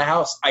shipped to my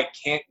house. I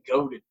can't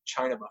go to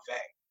China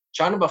Buffet.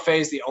 China Buffet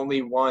is the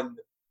only one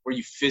where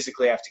you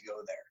physically have to go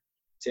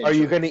there. Are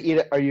you going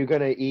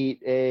to eat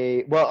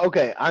a well,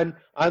 okay, on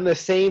the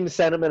same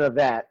sentiment of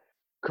that,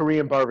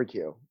 Korean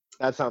barbecue.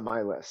 That's on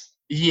my list.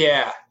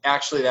 Yeah,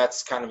 actually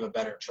that's kind of a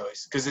better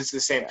choice because it's the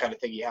same kind of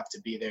thing. You have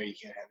to be there. You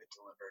can't have it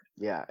delivered.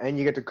 Yeah, and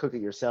you get to cook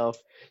it yourself.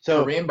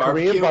 So Korean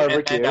barbecue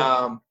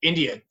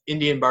and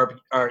Indian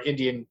barbecue or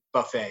Indian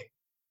buffet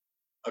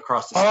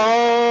across the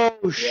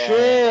street. Oh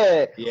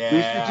shit! Yeah,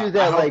 we should do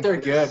that. I hope they're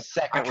good.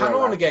 I kind of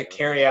want to get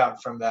carry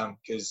out from them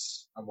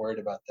because I'm worried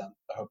about them.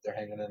 I hope they're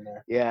hanging in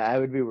there. Yeah, I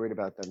would be worried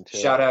about them too.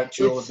 Shout out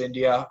Jewel of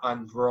India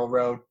on Rural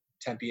Road,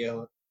 Tempe,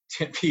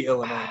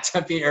 Illinois,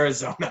 Tempe,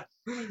 Arizona.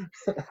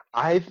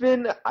 I've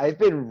been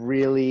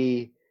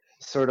really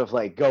sort of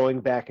like going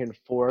back and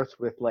forth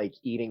with like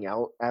eating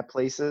out at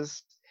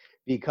places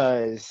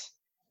because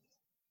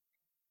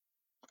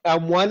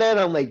on one end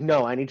I'm like,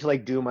 no, I need to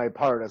like do my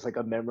part as like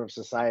a member of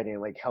society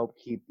and like help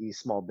keep these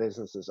small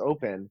businesses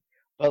open.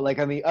 But like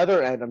on the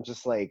other end, I'm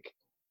just like,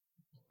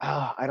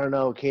 I don't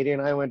know. Katie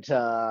and I went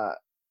to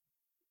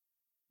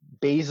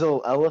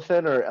Basil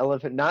Elephant or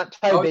Elephant, not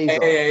Thai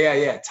Basil.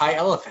 Yeah. Thai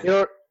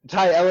Elephant.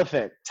 Thai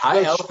Elephant.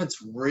 Thai Elephant's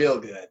real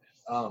good.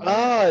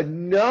 Oh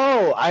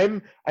no! I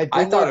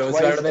thought it was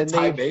better than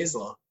Thai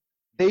Basil.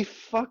 They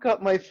fuck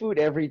up my food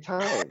every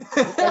time.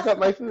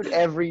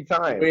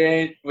 We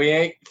ain't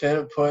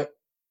gonna put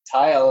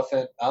Thai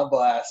Elephant on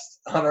blast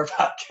on our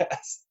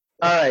podcast.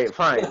 All right,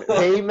 fine.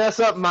 They mess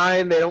up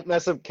mine. They don't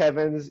mess up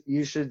Kevin's.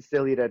 You should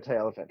still eat at Thai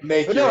Elephant.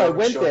 I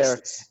went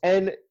there,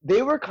 and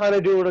they were kind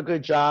of doing a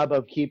good job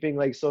of keeping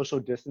like social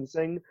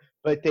distancing,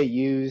 but they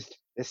used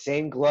the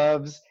same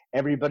gloves.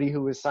 Everybody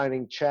who was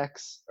signing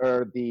checks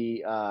or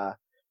the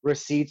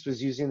receipts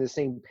was using the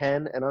same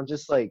pen, and I'm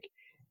just like,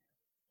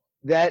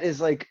 that is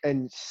like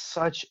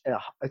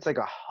it's like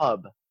a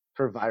hub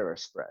for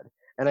virus spread.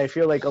 And I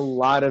feel like a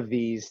lot of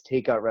these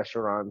takeout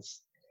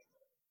restaurants,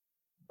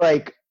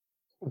 like,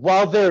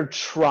 while they're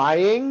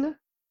trying,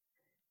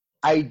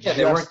 I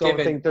just don't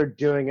think they're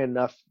doing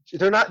enough.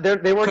 They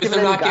weren't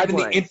giving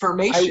the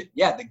information.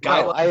 The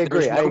guidelines. I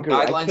agree.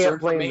 Guidelines I can't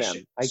blame them.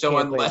 So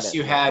unless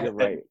you had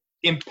an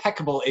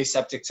impeccable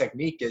aseptic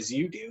technique as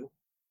you do,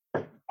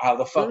 how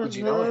the fuck would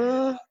you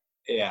know it?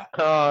 Yeah.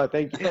 Oh,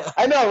 thank you.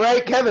 I know,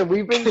 right, Kevin?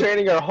 We've been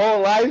training our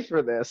whole lives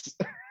for this.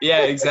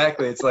 Yeah,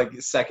 exactly. It's like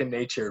second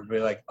nature.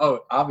 We're like,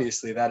 oh,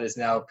 obviously that is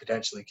now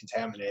potentially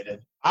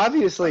contaminated.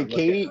 Obviously,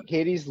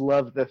 Katie's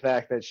loved the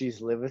fact that she's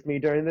lived with me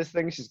during this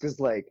thing. She's just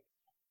like,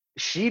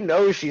 she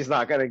knows she's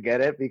not gonna get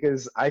it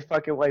because I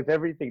fucking wipe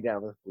everything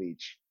down with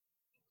bleach.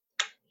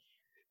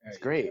 It's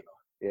great.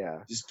 Yeah.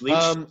 Is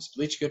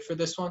bleach good for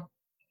this one?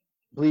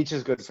 Bleach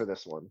is good for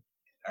this one.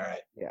 All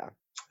right. Yeah.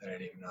 I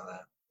didn't even know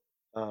that.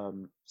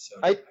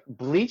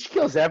 Bleach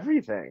kills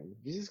everything.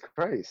 Jesus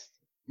Christ.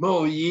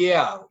 Oh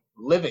yeah,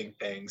 living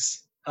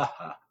things.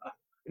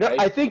 No, right?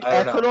 I think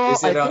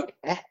ethanol.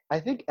 I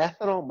think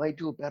ethanol might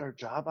do a better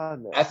job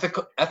on this.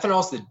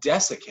 Ethanol's the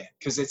desiccant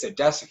because it's a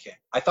desiccant.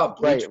 I thought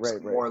bleach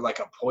was more like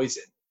a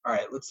poison. All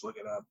right, let's look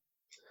it up.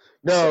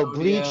 No,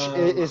 bleach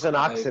is an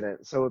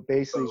oxidant, so it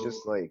basically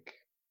just like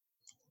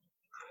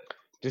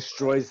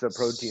destroys the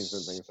proteins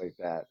and things like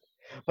that.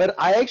 But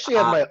I actually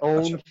have my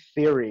own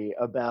theory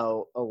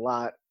about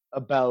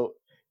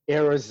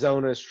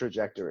Arizona's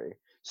trajectory.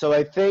 So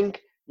I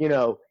think,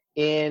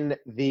 in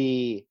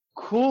the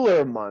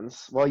cooler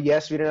months, well,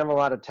 yes, we didn't have a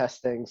lot of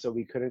testing, so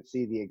we couldn't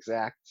see the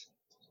exact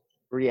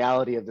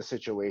reality of the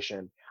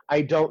situation.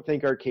 I don't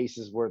think our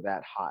cases were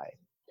that high.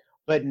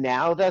 But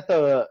now that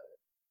the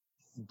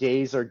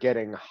days are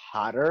getting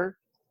hotter,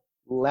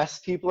 less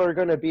people are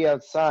going to be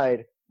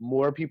outside,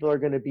 more people are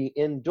going to be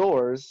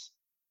indoors,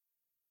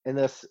 and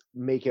thus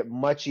make it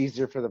much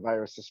easier for the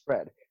virus to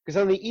spread.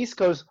 Because on the East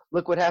Coast,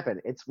 look what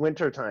happened. It's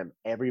wintertime.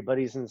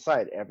 Everybody's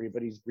inside.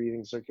 Everybody's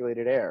breathing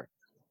circulated air.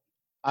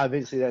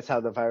 Obviously, that's how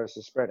the virus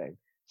is spreading.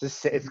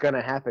 It's going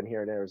to happen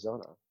here in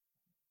Arizona.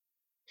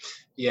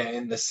 Yeah,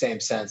 in the same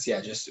sense.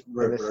 Yeah, just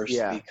reverse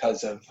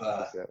because of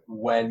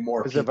when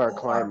more people because of our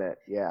climate.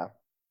 Yeah.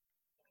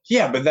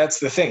 Yeah, but that's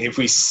the thing. If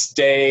we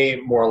stay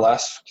more or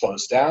less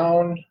closed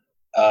down,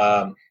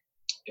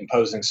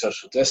 imposing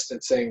social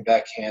distancing,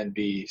 that can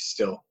be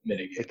still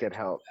mitigated. It could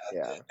help,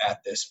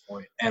 at this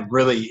point, and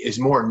really is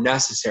more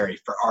necessary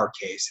for our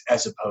case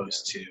as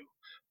opposed to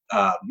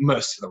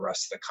most of the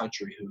rest of the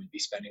country who would be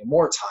spending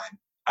more time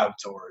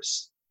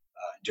outdoors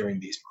during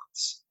these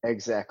months.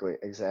 Exactly.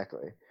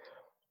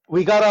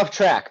 We got off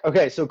track.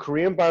 Okay, so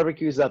Korean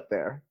barbecue's up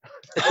there.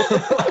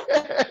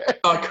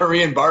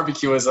 Korean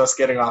barbecue is us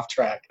getting off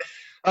track.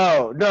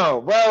 Oh, no.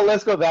 Well,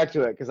 let's go back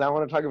to it because I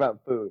want to talk about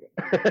food.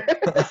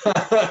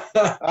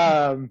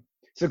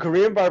 So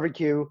Korean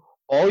barbecue,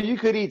 all you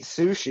could eat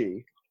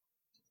sushi.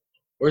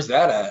 Where's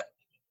that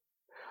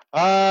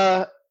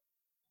at?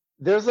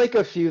 There's like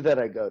a few that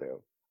I go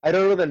to. I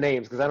don't know the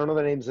names because I don't know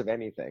the names of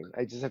anything.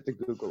 I just have to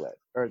Google it,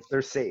 or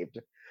they're saved.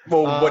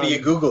 Well, what do you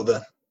Google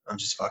then? I'm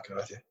just fucking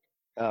with you.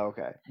 Oh,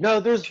 okay. No,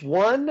 there's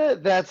one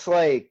that's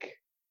like,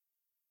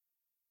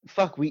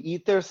 fuck, we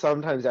eat there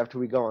sometimes after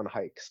we go on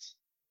hikes.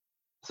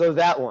 So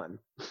that one.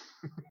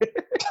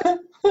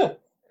 And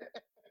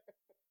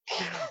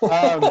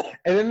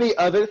then the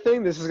other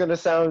thing, this is going to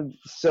sound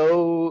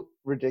so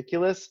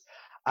ridiculous.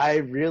 I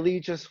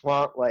really just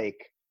want like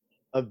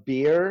a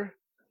beer,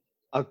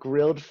 a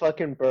grilled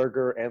fucking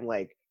burger, and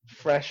like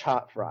fresh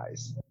hot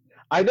fries.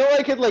 I know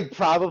I could like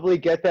probably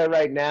get that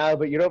right now,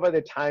 but you know, by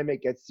the time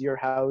it gets to your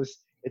house,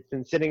 it's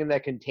been sitting in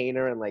that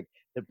container and like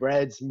the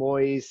bread's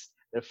moist,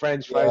 the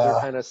French fries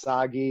are kind of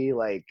soggy,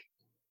 like.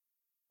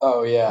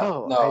 Oh yeah.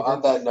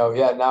 On that note,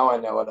 now I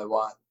know what I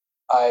want.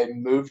 I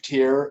moved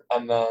here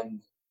and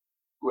then,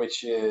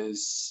 which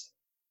is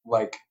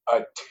like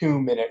a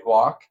 2-minute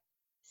walk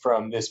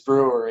from this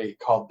brewery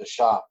called The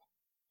Shop.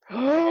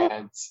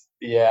 And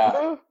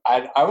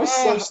I was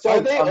so stoked.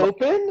 Are they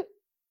open?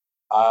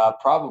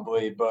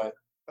 Probably, but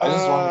I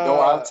just want to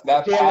go out to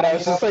that patio. I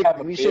was just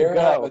like, we should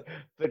go.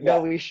 But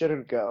no, we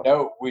shouldn't go.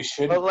 No, we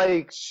shouldn't. But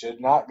like,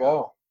 should not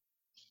go.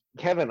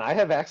 Kevin, I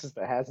have access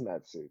to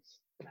hazmat suits.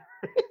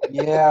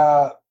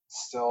 Yeah,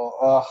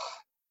 still.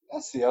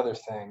 That's the other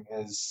thing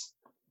is.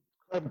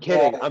 I'm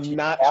kidding. I'm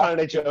not trying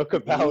to joke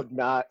about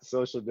not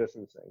social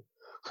distancing.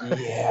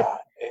 Yeah,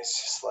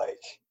 it's just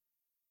like,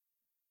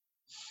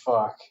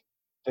 fuck.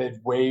 The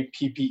way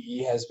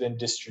PPE has been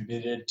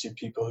distributed to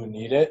people who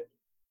need it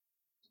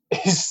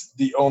is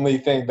the only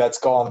thing that's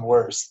gone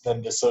worse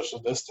than the social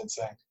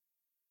distancing.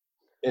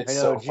 It's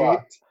so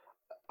fucked.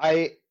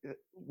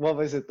 What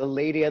was it? The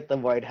lady at the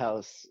White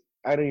House,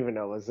 I don't even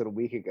know, was it a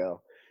week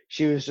ago?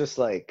 She was just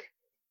like,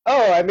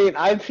 oh, I mean,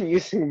 I've been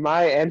using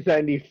my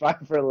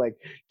N95 for like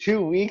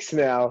 2 weeks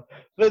now,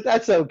 but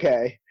that's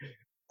okay.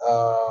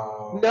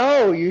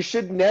 No, you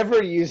should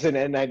never use an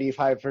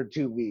N95 for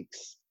 2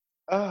 weeks.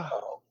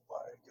 Oh my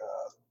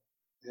God.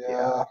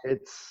 Yeah.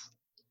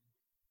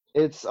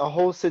 It's a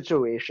whole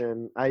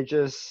situation. I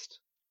just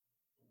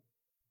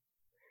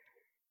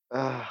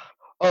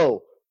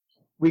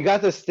we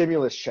got the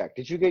stimulus check.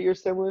 Did you get your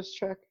stimulus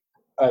check?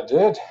 I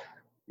did.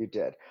 You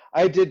did.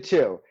 I did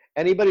too.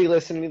 Anybody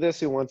listening to this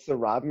who wants to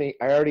rob me,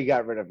 I already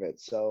got rid of it,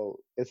 so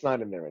it's not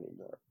in there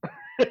anymore.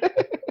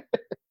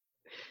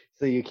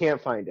 So you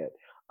can't find it.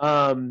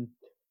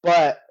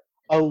 But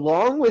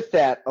along with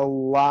that, a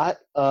lot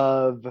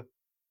of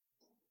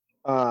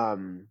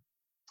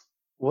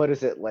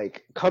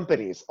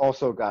companies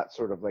also got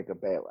sort of like a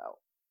bailout.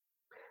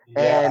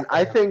 Yeah. And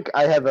I think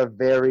I have a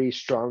very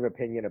strong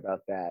opinion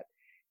about that.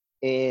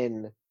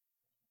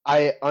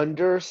 I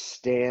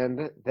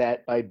understand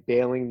that by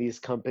bailing these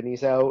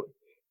companies out,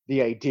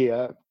 the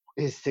idea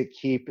is to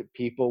keep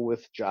people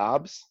with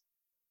jobs.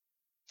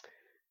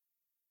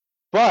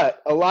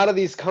 But a lot of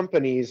these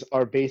companies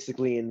are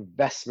basically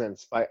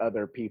investments by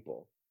other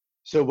people.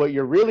 So what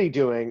you're really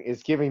doing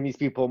is giving these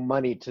people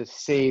money to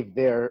save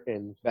their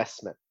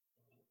investment,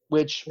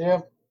 which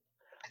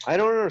I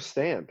don't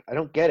understand. I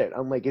don't get it.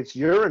 I'm like, it's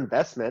your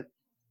investment.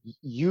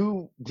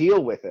 You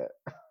deal with it.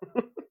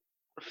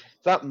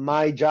 It's not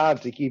my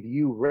job to keep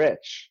you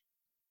rich.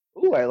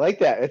 Ooh, I like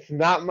that. It's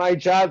not my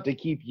job to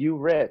keep you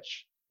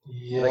rich.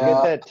 Yeah. I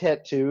get that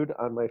tattooed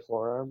on my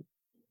forearm.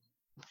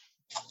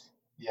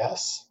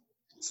 Yes.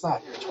 It's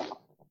not your job.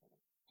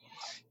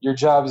 Your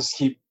job is to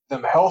keep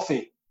them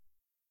healthy,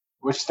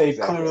 which they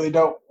clearly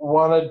don't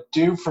want to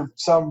do for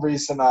some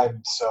reason.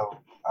 I'm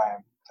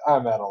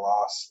at a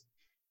loss.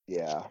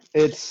 Yeah.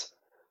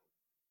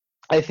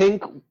 I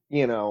think,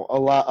 a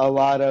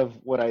lot of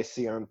what I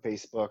see on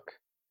Facebook,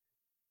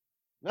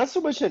 not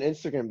so much on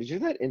Instagram. Did you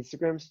know that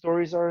Instagram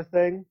stories are a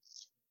thing?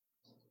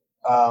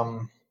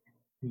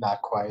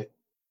 Not quite.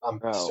 I'm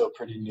still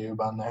pretty noob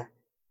on there,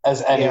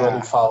 as anyone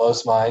who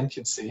follows mine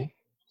can see.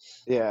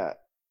 Yeah.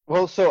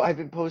 Well, so I've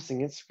been posting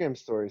Instagram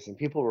stories and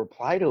people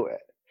reply to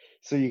it.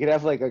 So you could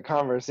have like a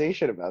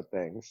conversation about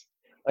things.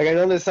 Like I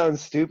know this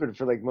sounds stupid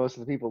for like most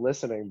of the people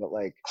listening, but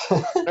like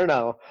I don't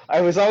know.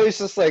 I was always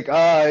just like,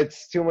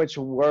 it's too much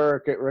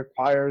work. It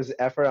requires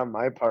effort on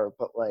my part.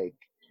 But like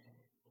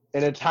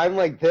in a time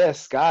like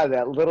this, God,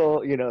 that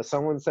little,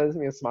 someone sends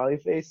me a smiley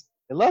face.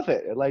 I love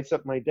it. It lights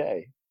up my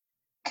day.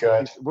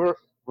 Good.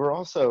 We're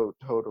also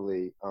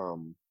totally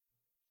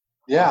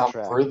Yeah, on I'm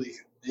track. really.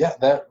 Yeah,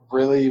 that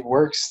really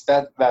works.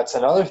 That's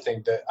another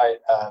thing that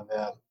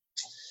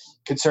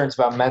concerns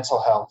about mental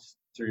health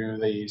through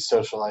the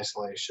social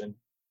isolation.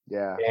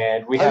 Yeah.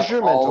 And we How's have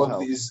your all mental of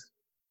health? these.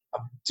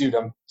 Dude,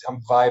 I'm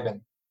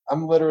vibing.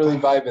 I'm literally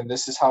vibing.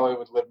 This is how I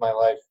would live my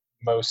life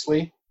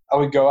mostly. I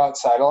would go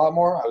outside a lot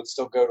more. I would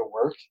still go to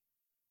work.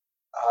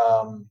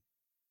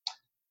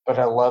 But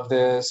I love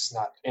this,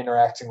 not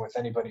interacting with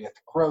anybody at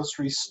the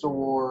grocery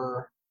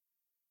store.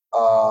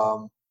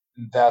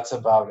 That's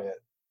about it.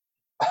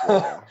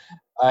 Yeah.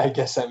 I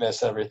guess I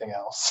miss everything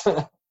else.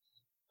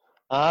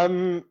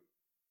 I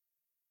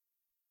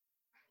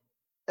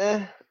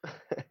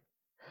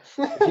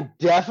can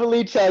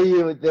definitely tell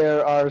you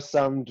there are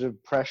some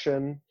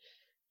depression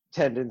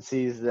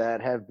tendencies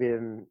that have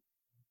been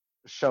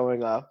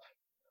showing up.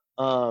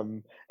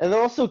 And then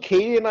also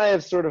Katie and I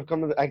have sort of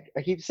come to I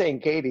keep saying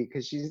Katie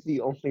because she's the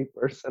only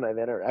person I've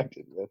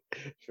interacted with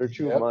for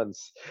 2 Yep.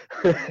 months.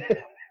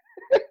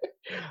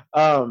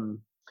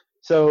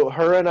 So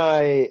her and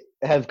I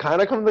have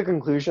kind of come to the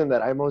conclusion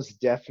that I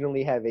most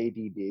definitely have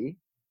ADD.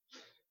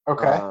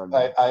 Okay,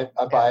 I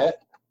buy it.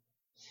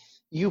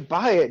 You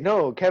buy it?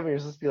 No, Kevin, you're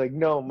supposed to be like,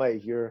 no,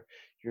 Mike, you're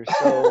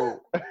so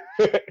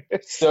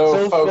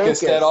so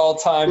focused at all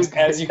times,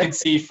 as you can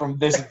see from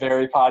this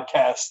very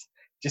podcast.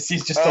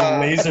 He's just a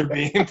laser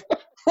beam.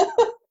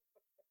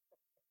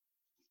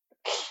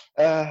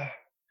 Yeah,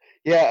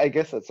 I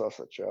guess that's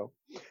also true.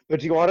 But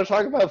do you want to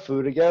talk about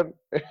food again?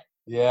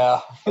 Yeah,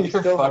 I'm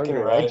you're still fucking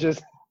hungry.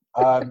 right.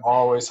 I'm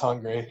always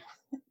hungry.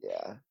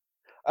 Yeah.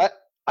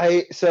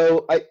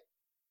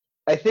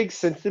 I think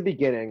since the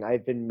beginning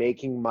I've been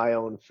making my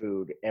own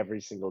food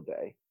every single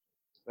day.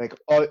 Like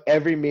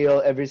every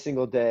meal, every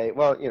single day.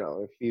 Well,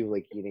 a few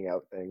like eating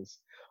out things.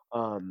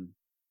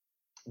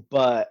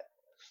 But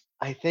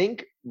I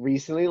think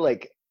recently,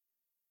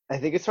 I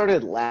think it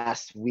started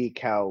last week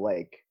how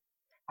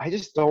I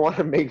just don't want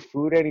to make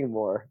food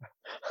anymore.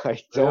 I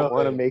don't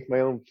want to make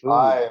my own food.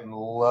 I am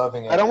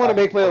loving it. I don't want to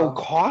make my own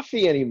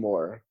coffee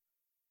anymore.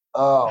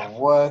 Oh,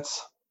 what?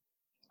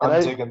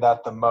 I'm digging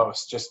that the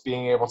most. Just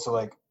being able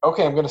to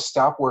okay, I'm going to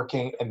stop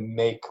working and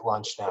make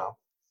lunch now.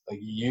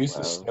 Use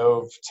the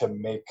stove to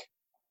make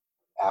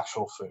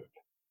actual food.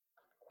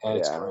 And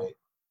it's great.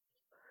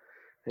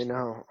 I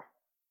know.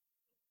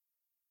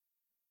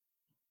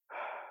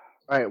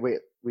 All right, wait.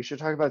 We should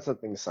talk about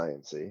something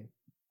sciencey.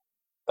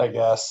 I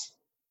guess.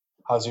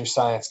 How's your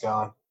science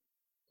going?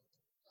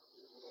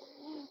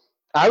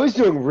 I was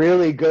doing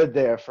really good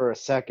there for a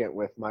second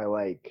with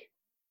my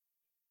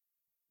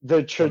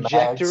the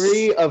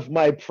trajectory of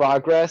my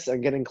progress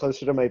and getting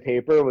closer to my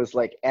paper was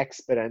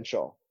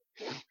exponential.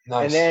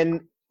 Nice. And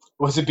then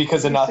was it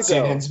because of not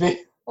seeing Hinsby?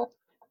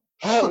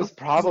 It was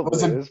probably.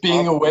 Was it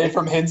being away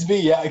from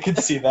Hinsby? Yeah, I could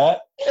see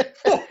that.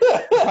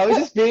 I was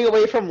just being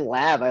away from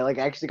lab. I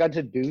actually got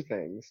to do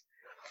things.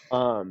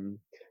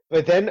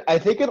 But then I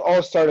think it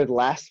all started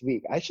last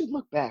week. I should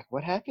look back.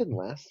 What happened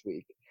last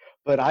week?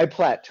 But I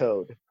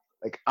plateaued.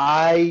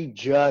 I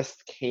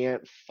just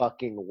can't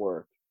fucking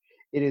work.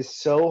 It is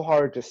so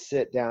hard to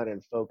sit down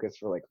and focus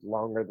for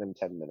longer than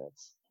 10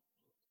 minutes.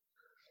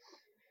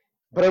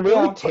 But I'm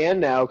really tan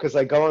now because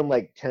I go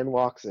on 10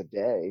 walks a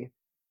day.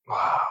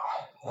 Wow,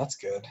 that's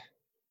good.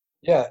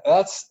 Yeah,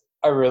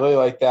 I really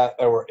like that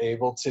we're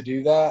able to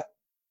do that.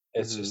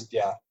 It's just,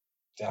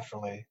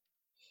 definitely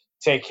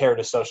take care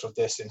to social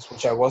distance,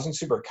 which I wasn't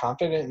super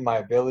confident in my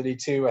ability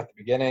to at the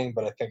beginning,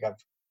 but I think I've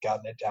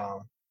gotten it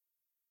down.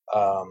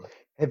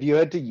 Have you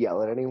had to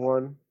yell at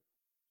anyone?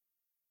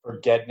 For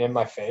getting in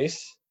my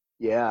face?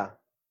 Yeah.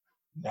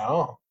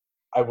 No.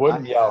 I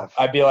wouldn't yell.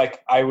 I'd be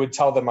I would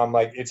tell them,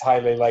 it's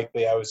highly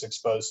likely I was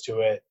exposed to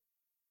it.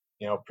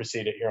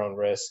 Proceed at your own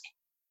risk.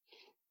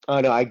 Oh,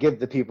 no, I give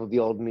the people the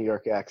old New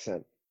York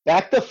accent.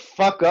 Back the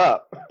fuck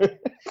up.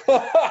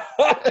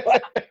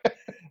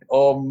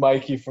 Oh,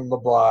 Mikey from the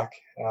block.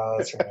 Oh,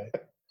 that's right.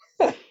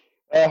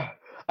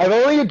 I've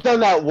only done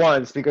that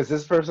once because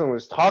this person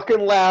was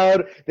talking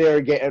loud. They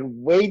were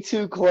getting way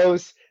too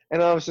close.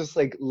 And I was just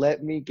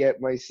let me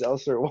get my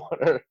seltzer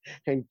water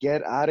and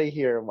get out of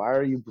here. Why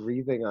are you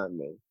breathing on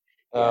me?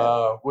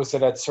 Was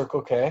it at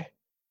Circle K?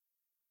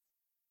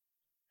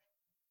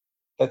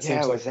 That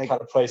seems like the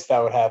kind of place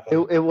that would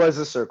happen. It was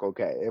a Circle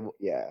K.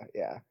 Yeah.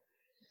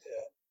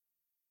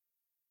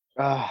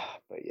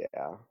 But yeah,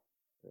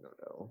 I don't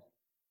know.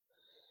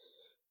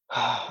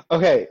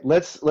 Okay,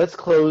 let's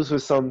close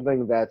with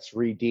something that's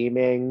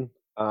redeeming,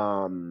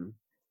 and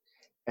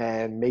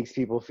makes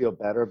people feel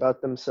better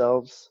about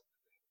themselves.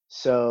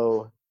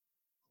 So,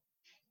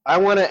 I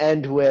want to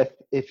end with,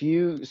 if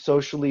you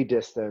socially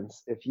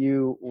distance, if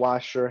you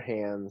wash your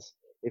hands,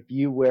 if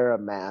you wear a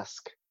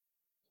mask,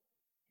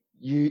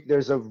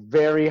 there's a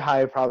very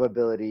high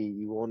probability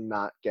you will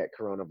not get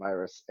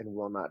coronavirus and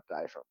will not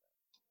die from it.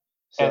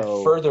 So, and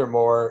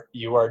furthermore,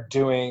 you are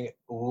doing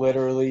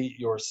literally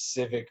your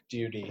civic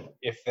duty,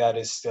 if that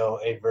is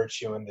still a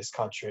virtue in this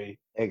country.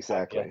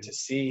 Exactly. I've yet to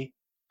see.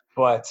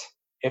 But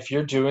if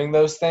you're doing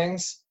those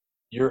things,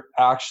 you're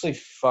actually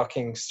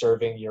fucking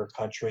serving your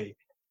country.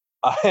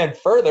 And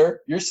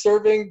further, you're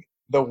serving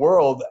the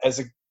world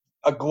as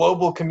a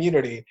global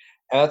community.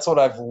 And that's what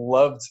I've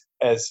loved,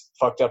 as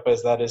fucked up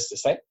as that is to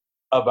say,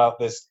 about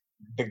this.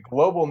 The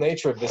global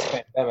nature of this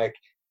pandemic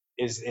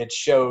is it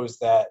shows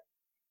that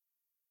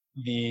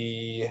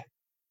the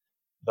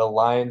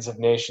lines of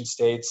nation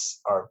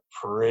states are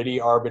pretty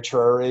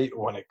arbitrary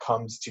when it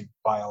comes to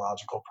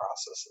biological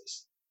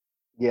processes.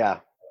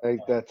 Yeah, I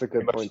think that's a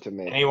good point to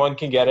make. Anyone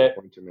can get it.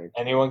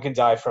 Anyone can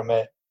die from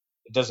it.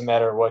 It doesn't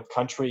matter what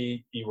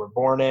country you were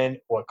born in,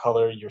 what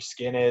color your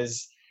skin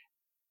is.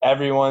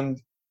 Everyone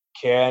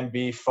can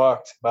be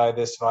fucked by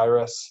this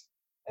virus.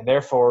 And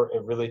therefore,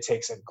 it really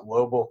takes a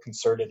global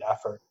concerted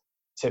effort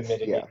to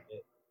mitigate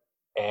it.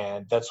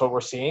 And that's what we're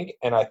seeing.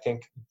 And I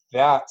think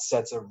that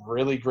sets a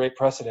really great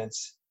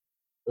precedence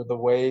for the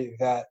way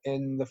that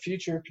in the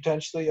future,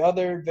 potentially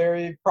other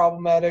very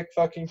problematic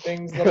fucking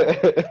things that are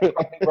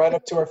coming right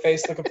up to our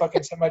face like a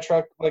fucking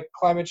semi-truck, like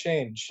climate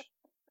change,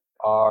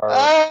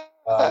 are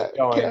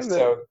going.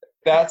 So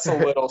that's a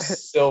little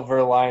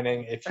silver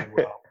lining, if you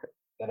will,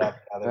 that I've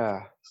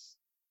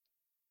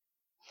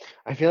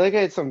I feel like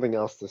I had something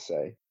else to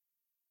say.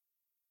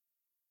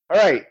 All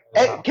right.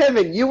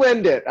 Kevin, you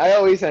end it. I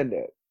always end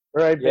it.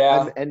 Or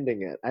I'm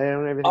ending it. I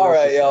don't have anything All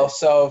right, y'all.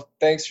 Say. So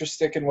thanks for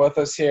sticking with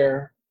us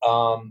here.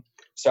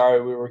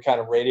 Sorry we were kind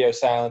of radio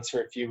silence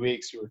for a few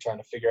weeks. We were trying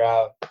to figure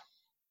out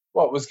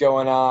what was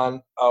going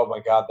on. Oh, my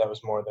God, that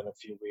was more than a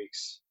few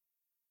weeks.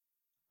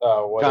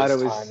 Oh, what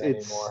is time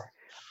anymore?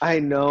 I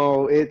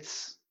know.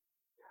 It's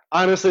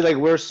honestly, like,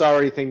 we're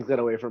sorry things get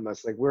away from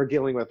us. Like, we're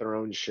dealing with our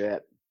own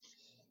shit.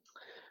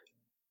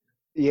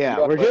 Yeah,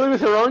 we're dealing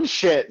with our own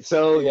shit,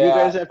 so you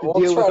guys have to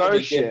deal with our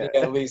shit.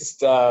 At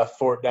least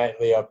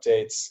fortnightly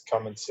updates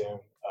coming soon.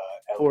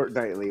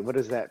 Fortnightly? What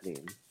does that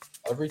mean?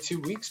 Every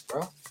 2 weeks,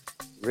 bro.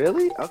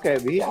 Really? Okay,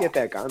 we can get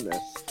back on this.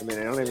 I mean,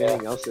 I don't have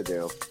anything else to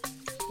do.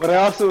 But I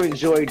also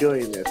enjoy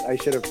doing this. I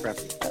should have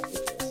prefaced that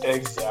with this.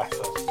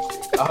 Exactly.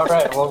 All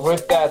right, well,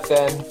 with that,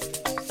 then,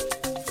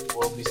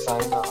 we'll be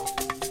signing off.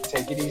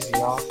 Take it easy,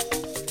 y'all.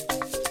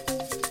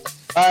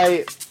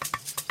 Bye.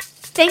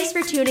 Thanks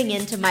for tuning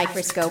in to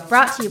Microscope,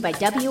 brought to you by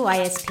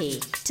WISP.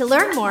 To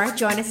learn more,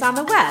 join us on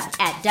the web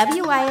at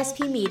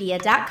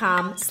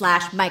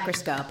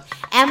wispmedia.com/microscope.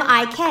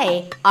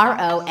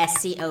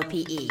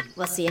 MIKROSCOPE.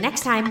 We'll see you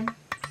next time.